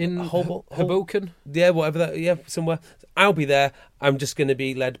it? In Hoboken? Yeah, whatever that. Yeah, somewhere. I'll be there. I'm just going to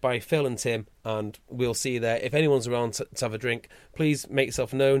be led by Phil and Tim, and we'll see you there. If anyone's around to have a drink, please make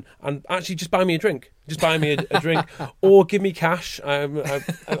yourself known, and actually just buy me a drink. Just buy me a drink, or give me cash. I'm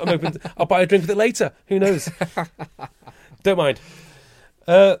open. I'll buy a drink with it later. Who knows? Don't mind.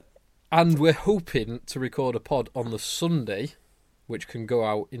 And we're hoping to record a pod on the Sunday, which can go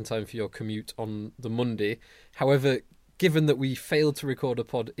out in time for your commute on the Monday. However, given that we failed to record a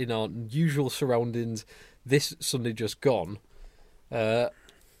pod in our usual surroundings this Sunday just gone, we'll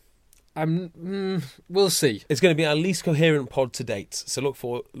see. It's going to be our least coherent pod to date, so look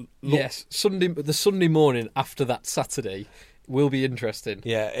for... Yes, the Sunday morning after that Saturday will be interesting.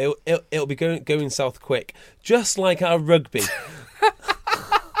 Yeah, it'll be going south quick, just like our rugby.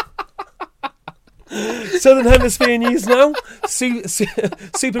 Southern Hemisphere news now.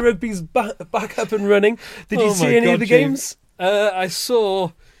 Super Rugby's back up and running. Did you see any of the games? I saw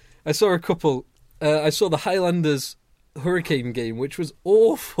a couple. I saw the Highlanders Hurricane game, which was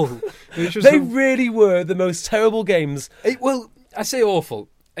awful. They really were the most terrible games. I say awful.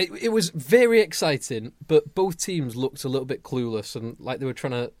 It was very exciting, but both teams looked a little bit clueless and like they were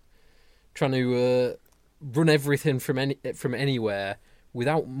trying to run everything from anywhere,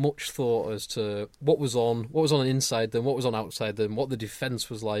 without much thought as to what was on inside them, what was on outside them, what the defence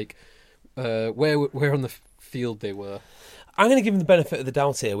was like, where on the field they were. I'm going to give them the benefit of the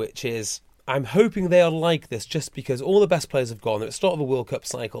doubt here, which is I'm hoping they are like this just because all the best players have gone. They're at the start of a World Cup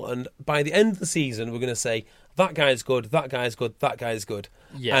cycle, and by the end of the season, we're going to say, that guy's good, that guy's good, that guy's good.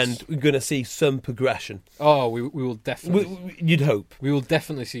 Yes. And we're going to see some progression. Oh, we will definitely... You'd hope. We will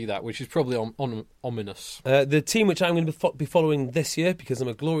definitely see that, which is probably ominous. The team which I'm going to be following this year, because I'm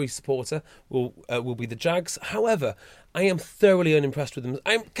a Glory supporter, will be the Jags. However, I am thoroughly unimpressed with them.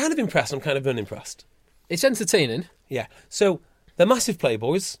 I'm kind of impressed, I'm kind of unimpressed. It's entertaining. Yeah. So, they're massive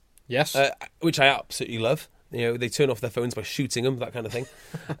playboys. Yes. Which I absolutely love. You know, they turn off their phones by shooting them, that kind of thing.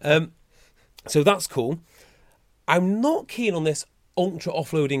 So that's cool. I'm not keen on this ultra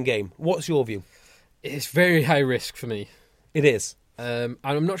offloading game. What's your view? It's very high risk for me. It is. And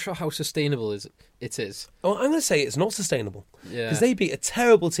I'm not sure how sustainable it is. Oh, I'm going to say it's not sustainable. Yeah. Because they beat a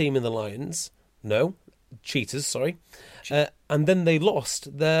terrible team in the Lions. No, Cheaters, sorry. And then they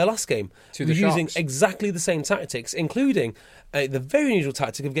lost their last game. To the using Sharks. exactly the same tactics, including the very unusual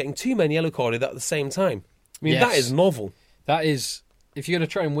tactic of getting two men yellow carded at the same time. I mean, that is novel. That is, if you're going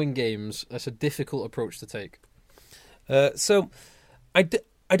to try and win games, that's a difficult approach to take. So, I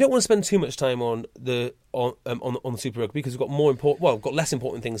don't want to spend too much time on the Super Rugby because we've got less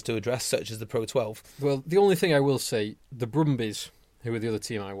important things to address, such as the Pro 12. Well, the only thing I will say, the Brumbies, who were the other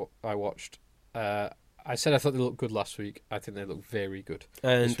team I watched, I said I thought they looked good last week. I think they look very good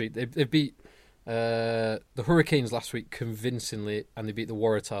this week. They beat the Hurricanes last week convincingly, and they beat the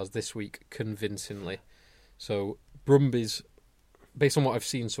Waratahs this week convincingly. So Brumbies, based on what I've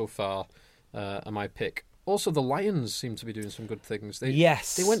seen so far, are my pick. Also, the Lions seem to be doing some good things. They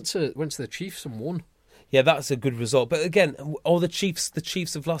went to the Chiefs and won. Yeah, that's a good result. But again, the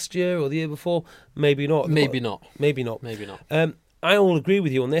Chiefs of last year or the year before, maybe not. Maybe not. I will agree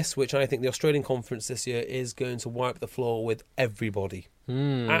with you on this, which I think the Australian Conference this year is going to wipe the floor with everybody.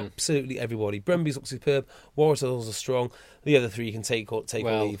 Absolutely everybody. Brumbies look superb. Waratahs are strong. The other three you can take or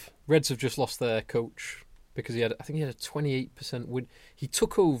leave. Reds have just lost their coach because I think he had a 28% win. He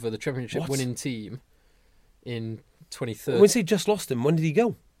took over the championship winning team in 2013. When he just lost him, when did he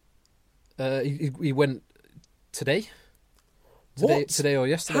go? He went today. What? Today or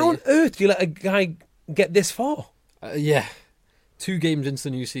yesterday. How on earth do you let a guy get this far? Yeah. 2 games into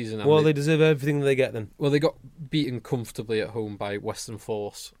the new season. Well, they deserve everything that they get then. Well, they got beaten comfortably at home by Western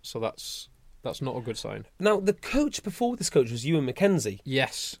Force, so that's not a good sign. Now, the coach before this coach was Ewan McKenzie.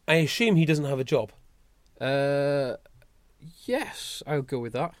 Yes. I assume he doesn't have a job. Yes, I'll go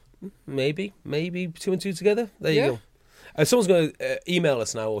with that. Maybe 2 and 2 together. There Yeah. you go. Someone's going to email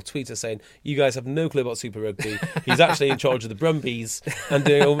us now or tweet us saying, you guys have no clue about Super Rugby. He's actually in charge of the Brumbies and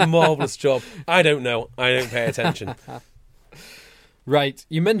doing a marvellous job. I don't know. I don't pay attention. Right,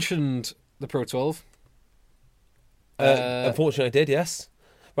 you mentioned the Pro 12. Unfortunately, I did, yes.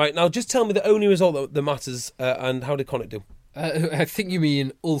 Right, now just tell me the only result that matters and how did Connacht do? I think you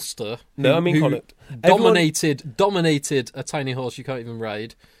mean Ulster. No, I mean Connacht. Dominated a tiny horse you can't even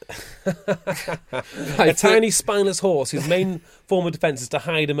ride. A tiny spineless horse whose main form of defence is to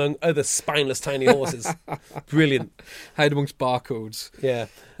hide among other spineless tiny horses. Brilliant. Hide amongst barcodes. Yeah.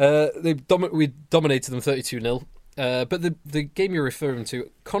 We dominated them 32-0. But the game you're referring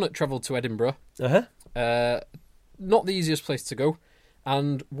to, Connacht travelled to Edinburgh. Not the easiest place to go.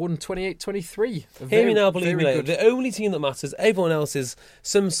 And won 28-23. Hear me now, believe me later. The only team that matters, everyone else is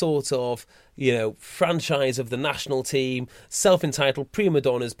some sort of, franchise of the national team, self-entitled prima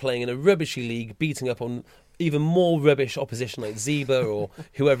donnas playing in a rubbishy league, beating up on even more rubbish opposition like Zebra or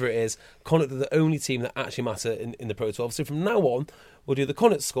whoever it is. Connacht are the only team that actually matter in the Pro 12. So from now on, we'll do the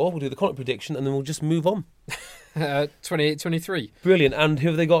Connacht score, we'll do the Connacht prediction, and then we'll just move on. 28-23. Brilliant. And who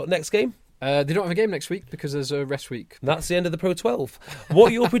have they got next game? They don't have a game next week because there's a rest week. That's the end of the Pro 12.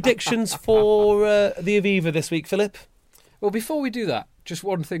 What are your predictions for the Aviva this week, Philip? Well, before we do that, just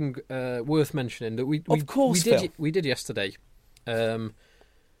one thing worth mentioning that we did yesterday.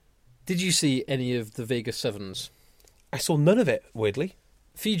 Did you see any of the Vegas Sevens? I saw none of it, weirdly.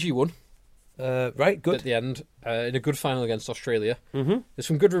 Fiji won. Right, good. At the end, in a good final against Australia. Mm-hmm. There's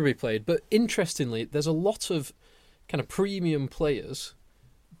some good rugby played, but interestingly, there's a lot of kind of premium players,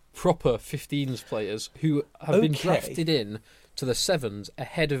 proper 15s players, who have been drafted in to the Sevens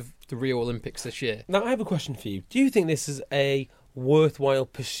ahead of the Rio Olympics this year. Now, I have a question for you. Do you think this is a worthwhile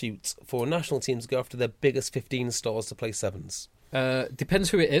pursuit for a national team to go after their biggest 15 stars to play Sevens? Depends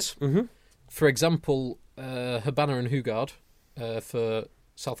who it is. Mm-hmm. For example, Habana and Hugard for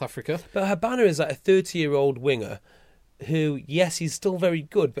South Africa. But Habana is like a 30-year-old winger who, yes, he's still very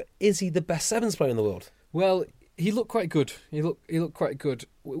good, but is he the best Sevens player in the world? Well, he looked quite good. He looked quite good.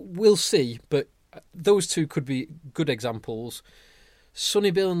 We'll see, but those two could be good examples.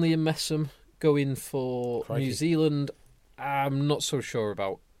 Sonny Bill and Liam Messam going for New Zealand, I'm not so sure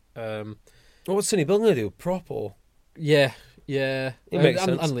about. What's Sonny Bill going to do? Prop or? Yeah. It makes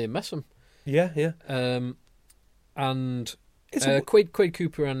sense. And Liam Messam. Yeah. And Quade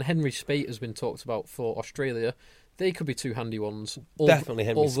Cooper and Henry Spate has been talked about for Australia. They could be two handy ones. Definitely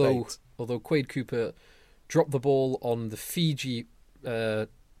Henry Spate. Although Quade Cooper dropped the ball on the Fiji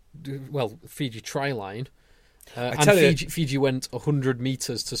try line. Fiji went 100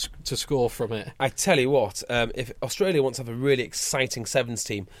 metres to score from it. I tell you what, if Australia wants to have a really exciting Sevens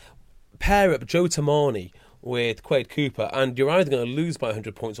team, pair up Joe Tamani with Quade Cooper, and you're either going to lose by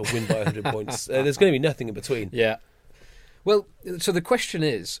 100 points or win by 100 points. There's going to be nothing in between. Yeah. Well, so the question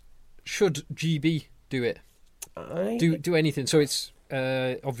is, should GB do it? Do anything? So it's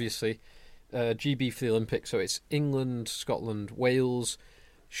obviously GB for the Olympics. So it's England, Scotland, Wales.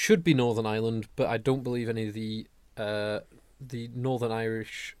 Should be Northern Ireland, but I don't believe any of the Northern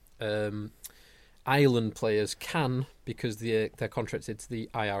Irish island players can because they're contracted to the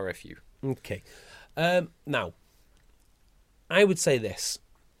IRFU. Okay. Now, I would say this.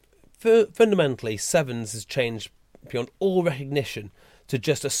 Fundamentally, Sevens has changed beyond all recognition to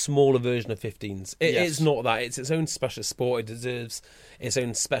just a smaller version of 15s. It's not that. It's its own specialist sport. It deserves its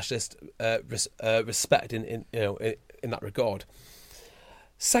own specialist respect in that regard.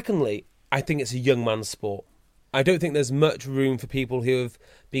 Secondly, I think it's a young man's sport. I don't think there's much room for people who have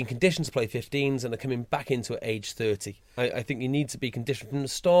been conditioned to play 15s and are coming back into at age 30. I think you need to be conditioned from the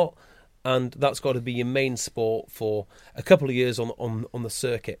start, and that's got to be your main sport for a couple of years on the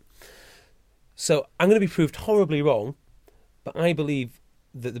circuit. So I'm going to be proved horribly wrong, but I believe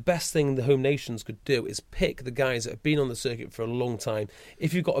that the best thing the home nations could do is pick the guys that have been on the circuit for a long time.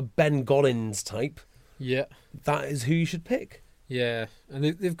 If you've got a Ben Gollins type, that is who you should pick. Yeah, and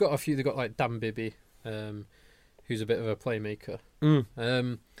they've got a few. They've got like Dan Bibby, who's a bit of a playmaker.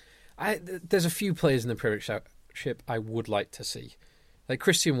 There's a few players in the Premiership I would like to see. Like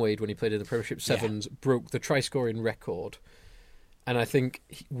Christian Wade, when he played in the Premiership Sevens, broke the try-scoring record. And I think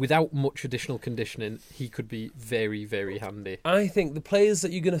without much additional conditioning, he could be very, very handy. I think the players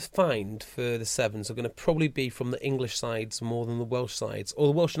that you're going to find for the Sevens are going to probably be from the English sides more than the Welsh sides, or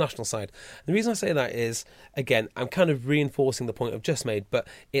the Welsh national side. The reason I say that is, again, I'm kind of reinforcing the point I've just made, but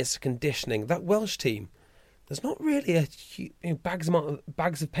it's conditioning. That Welsh team, there's not really bags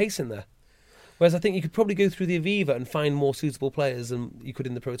of pace in there. Whereas I think you could probably go through the Aviva and find more suitable players than you could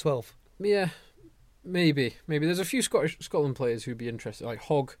in the Pro 12. Yeah. Maybe. There's a few Scotland players who'd be interested, like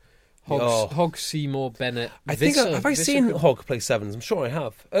Hogg, Seymour, Bennett. I think have I seen Hogg play Sevens? I'm sure I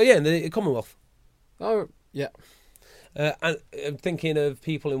have. Oh yeah, in the Commonwealth. Oh yeah. And I'm thinking of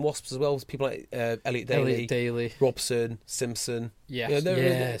people in Wasps as well. People like Elliot Daly, Robson, Simpson.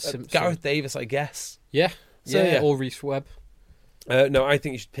 Simpson. Gareth Davis, I guess. Yeah. So, yeah. Or Reece Webb. No, I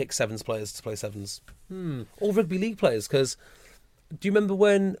think you should pick Sevens players to play Sevens. Or rugby league players, because. Do you remember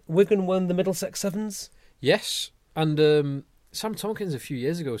when Wigan won the Middlesex Sevens? Yes, and Sam Tompkins a few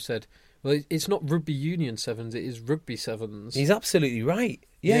years ago said, well, it's not rugby union sevens, it is rugby sevens. He's absolutely right.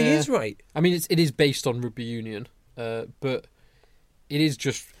 Yeah, he is right. I mean, it is based on rugby union, but it is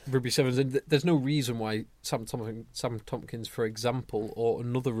just rugby sevens, and there's no reason why Sam Tompkins, for example, or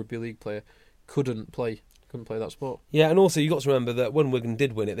another rugby league player couldn't play that sport. Yeah, and also you got to remember that when Wigan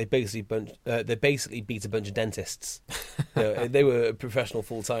did win it, they basically beat a bunch of dentists. They were professional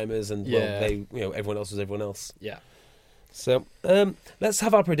full timers, and everyone else was everyone else. Yeah. So let's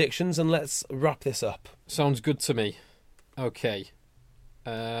have our predictions and let's wrap this up. Sounds good to me. Okay.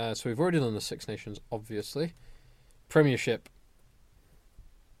 So we've already done the Six Nations, obviously. Premiership.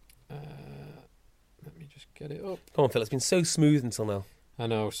 Let me just get it up. Come on, Phil. It's been so smooth until now. I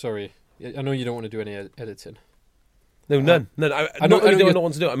know. Sorry. I know you don't want to do any editing. No, none. I not only do I not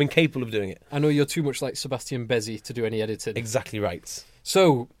want to do it, I'm incapable of doing it. I know you're too much like Sebastian Bezzi to do any editing. Exactly right.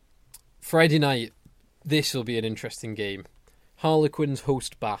 So, Friday night, this will be an interesting game. Harlequins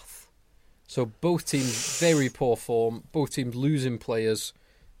host Bath. So both teams very poor form, both teams losing players.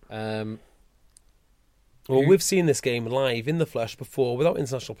 Well, we've seen this game live in the flesh before without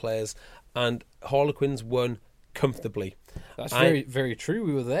international players, and Harlequins won comfortably. That's very, very true.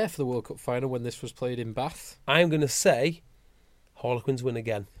 We were there for the World Cup final when this was played in Bath. I'm going to say Harlequins win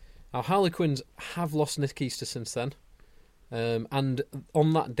again. Now, Harlequins have lost Nick Easter since then. And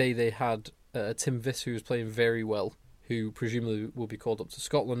on that day they had Tim Viss, who was playing very well, who presumably will be called up to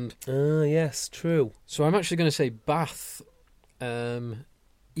Scotland. Yes, true. So I'm actually going to say Bath, even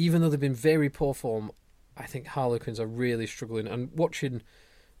though they've been very poor form, I think Harlequins are really struggling. And watching...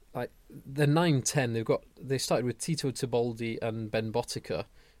 they're 9-10. They started with Tito Tiboldi and Ben Botica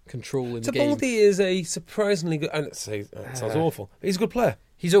controlling the game. Tiboldi is a surprisingly good. It sounds awful. But he's a good player.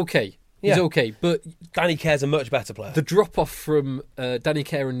 He's okay. He's okay, but Danny Care's a much better player. The drop off from Danny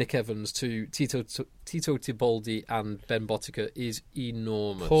Care and Nick Evans to Tito Tiboldi and Ben Botica is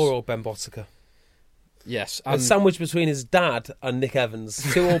enormous. Poor old Ben Botica. Yes, and sandwiched between his dad and Nick Evans,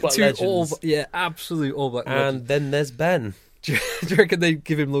 two All Black legends. Absolute All Black legends. And then there's Ben. Do you reckon they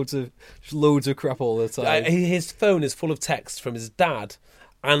give him loads of crap all the time? His phone is full of texts from his dad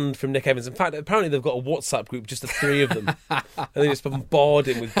and from Nick Evans. In fact, apparently they've got a WhatsApp group, just the three of them, and they just bombard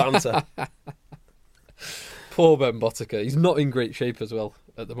him with banter. Poor Ben Botica. He's not in great shape as well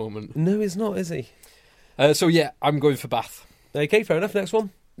at the moment. No, he's not, is he? So yeah, I'm going for Bath. Okay, fair enough. Next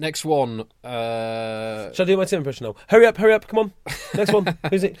one. Next one. Shall I do my Tim impression now? Hurry up, come on. Next one.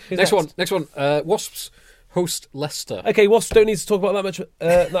 Who's it? Next one. Wasps host Leicester. Okay, Wasps don't need to talk about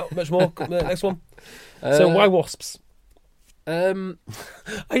that much more. Next one. So why Wasps? You've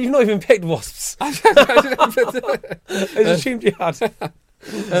not even picked Wasps. I assumed you had.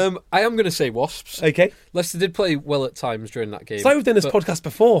 I am going to say Wasps. Okay. Leicester did play well at times during that game. It's like we've done this podcast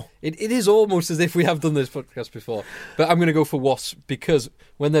before. It is almost as if we have done this podcast before. But I'm going to go for Wasps because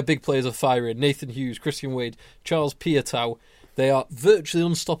when their big players are firing, Nathan Hughes, Christian Wade, Charles Piatow, they are virtually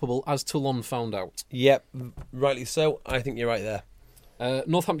unstoppable, as Toulon found out. Yep, rightly so. I think you're right there.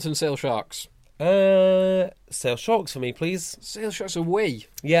 Northampton Sale Sharks. Sale Sharks for me, please. Sale Sharks away.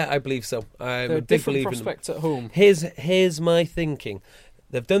 Yeah, I believe so. They're a different prospect at home. Here's my thinking.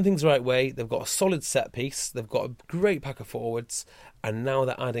 They've done things the right way. They've got a solid set piece. They've got a great pack of forwards. And now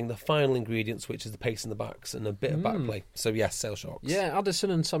they're adding the final ingredients, which is the pace in the backs and a bit of back play. So, yes, Sale Sharks. Yeah,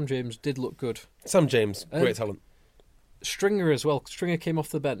 Addison and Sam James did look good. Sam James, great talent. Stringer as well. Stringer came off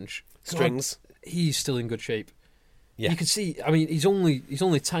the bench. Strings. God, he's still in good shape. Yeah. You can see, I mean, he's only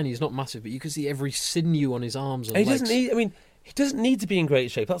tiny, he's not massive, but you can see every sinew on his arms and legs. He doesn't need to be in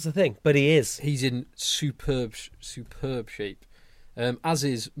great shape, that's the thing, but he is. He's in superb shape. As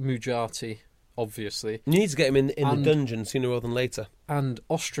is Mujati. obviously. You need to get him in the dungeon sooner rather than later. And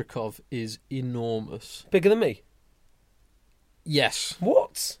Ostrakov is enormous. Bigger than me? Yes.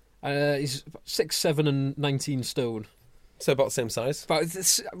 What? He's 6'7" and 19 stone. So about the same size? But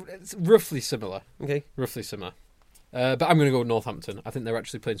it's roughly similar. Okay. Roughly similar. But I'm going to go with Northampton. I think they're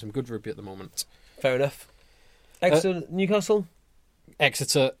actually playing some good rugby at the moment. Fair enough. Exeter, Newcastle?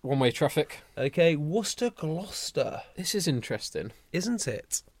 Exeter, one-way traffic. Okay, Worcester, Gloucester. This is interesting. Isn't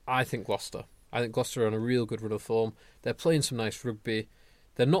it? I think Gloucester. I think Gloucester are on a real good run of form. They're playing some nice rugby.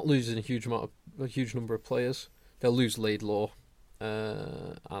 They're not losing a huge number of players. They'll lose Laidlaw.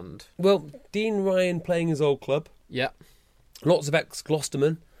 And well, Dean Ryan playing his old club. Yeah. Lots of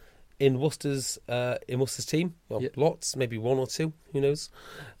ex-Gloucestermen in Worcester's team. Well, lots, maybe one or two. Who knows?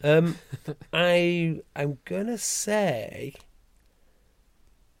 I'm gonna say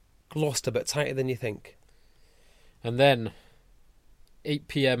Gloucester, but tighter than you think. And then 8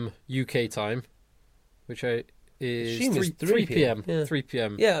 p.m. UK time, which is 3 p.m. Yeah. 3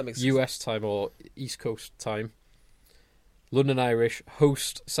 p.m. Yeah, that makes sense. US time or East Coast time. London Irish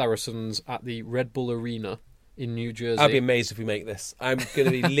host Saracens at the Red Bull Arena in New Jersey. I'd be amazed if we make this. I'm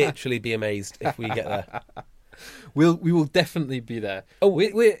going to literally be amazed if we get there. We will definitely be there. Oh,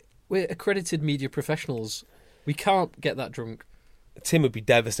 we're accredited media professionals. We can't get that drunk. Tim would be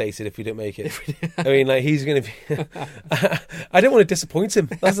devastated if we don't make it. I mean, like, he's going to be... I don't want to disappoint him.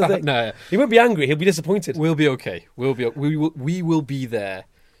 That's the thing. No, he won't be angry. He'll be disappointed. We'll be okay. We will be there.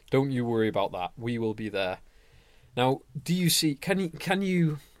 Don't you worry about that. We will be there. Now, do you see? Can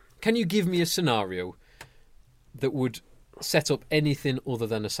you give me a scenario that would set up anything other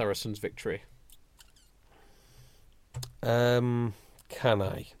than a Saracens victory? Can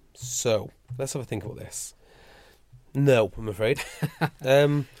I? So let's have a think about this. No, I'm afraid.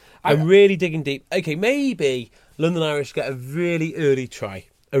 I'm really digging deep. Okay, maybe London Irish get a really early try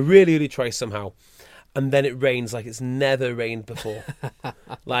somehow, and then it rains like it's never rained before.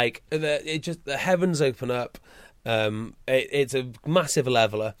 Like the heavens open up. It's a massive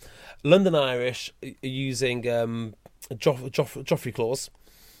leveller. London Irish using Joffrey clause.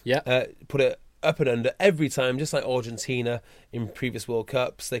 Yeah, put it up and under every time, just like Argentina in previous World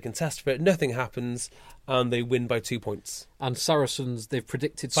Cups. They can test for it. Nothing happens. And they win by 2 points. And Saracens, they've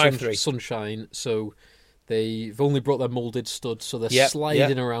predicted 5-3. Sunshine, so they've only brought their moulded studs, so they're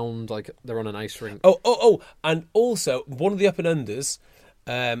sliding around like they're on an ice rink. Oh, and also, one of the up and unders,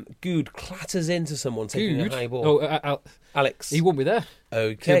 Good clatters into someone taking a high ball. Oh, Alex. He won't be there.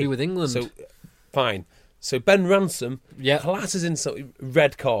 Okay. He'll be with England. So, fine. So Ben Ransom clatters into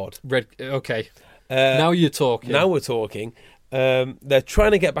red card. Okay. Now you're talking. Now we're talking. They're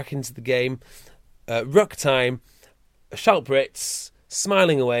trying to get back into the game. Ruck time. Shalpritz,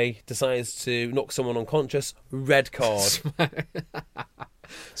 smiling away, decides to knock someone unconscious. Red card.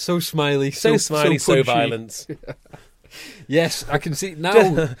 So smiley. So smiley, so punchy. violent. Yes, I can see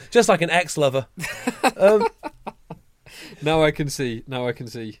now. Just like an ex-lover. Now I can see.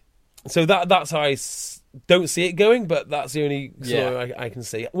 So that's how I don't see it going, but that's the only scenario I can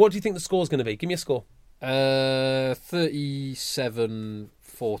see. What do you think the score's going to be? Give me a score.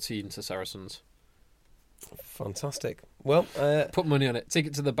 37-14 to Saracens. Fantastic. Well, put money on it. Take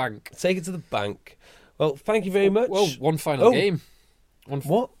it to the bank. Take it to the bank. Well, thank you very much. Well, one final game.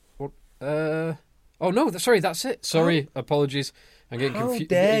 What? Oh no! Sorry, that's it. Sorry, apologies. I'm getting confused.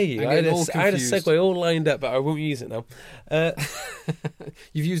 How dare you? I had a segue all lined up, but I won't use it now.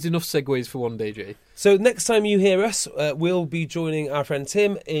 You've used enough segues for one day, Jay. So next time you hear us, we'll be joining our friend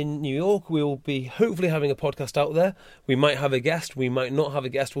Tim in New York. We'll be hopefully having a podcast out there. We might have a guest. We might not have a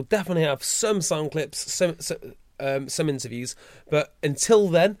guest. We'll definitely have some sound clips, some interviews. But until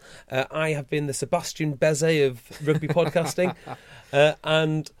then, I have been the Sebastian Bezet of rugby podcasting.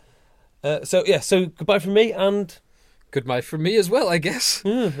 So goodbye from me and... Goodbye from me as well, I guess.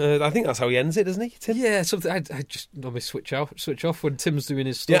 I think that's how he ends it, doesn't he, Tim? Yeah, something. I just normally switch off when Tim's doing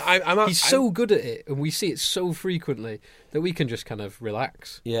his stuff. Yeah, he's so good at it, and we see it so frequently that we can just kind of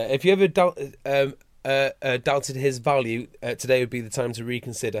relax. Yeah, if you ever doubted his value, today would be the time to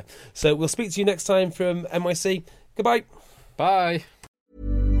reconsider. So we'll speak to you next time from NYC. Goodbye. Bye.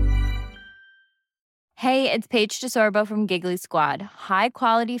 Hey, it's Paige DeSorbo from Giggly Squad. High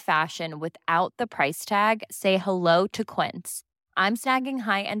quality fashion without the price tag. Say hello to Quince. I'm snagging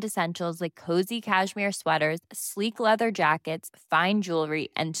high-end essentials like cozy cashmere sweaters, sleek leather jackets, fine jewelry,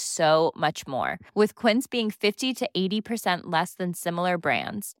 and so much more. With Quince being 50 to 80% less than similar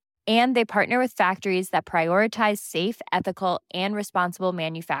brands. And they partner with factories that prioritize safe, ethical, and responsible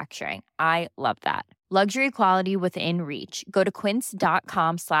manufacturing. I love that. Luxury quality within reach. Go to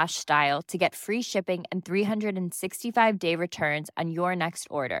quince.com/style to get free shipping and 365-day returns on your next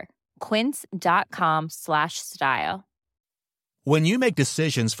order. quince.com/style. When you make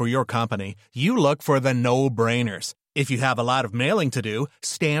decisions for your company, you look for the no-brainers. If you have a lot of mailing to do,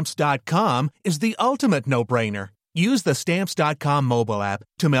 Stamps.com is the ultimate no-brainer. Use the Stamps.com mobile app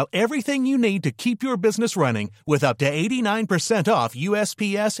to mail everything you need to keep your business running with up to 89% off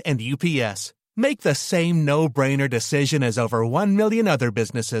USPS and UPS. Make the same no-brainer decision as over 1 million other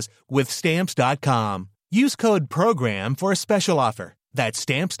businesses with Stamps.com. Use code PROGRAM for a special offer. That's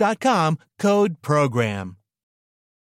Stamps.com, code PROGRAM.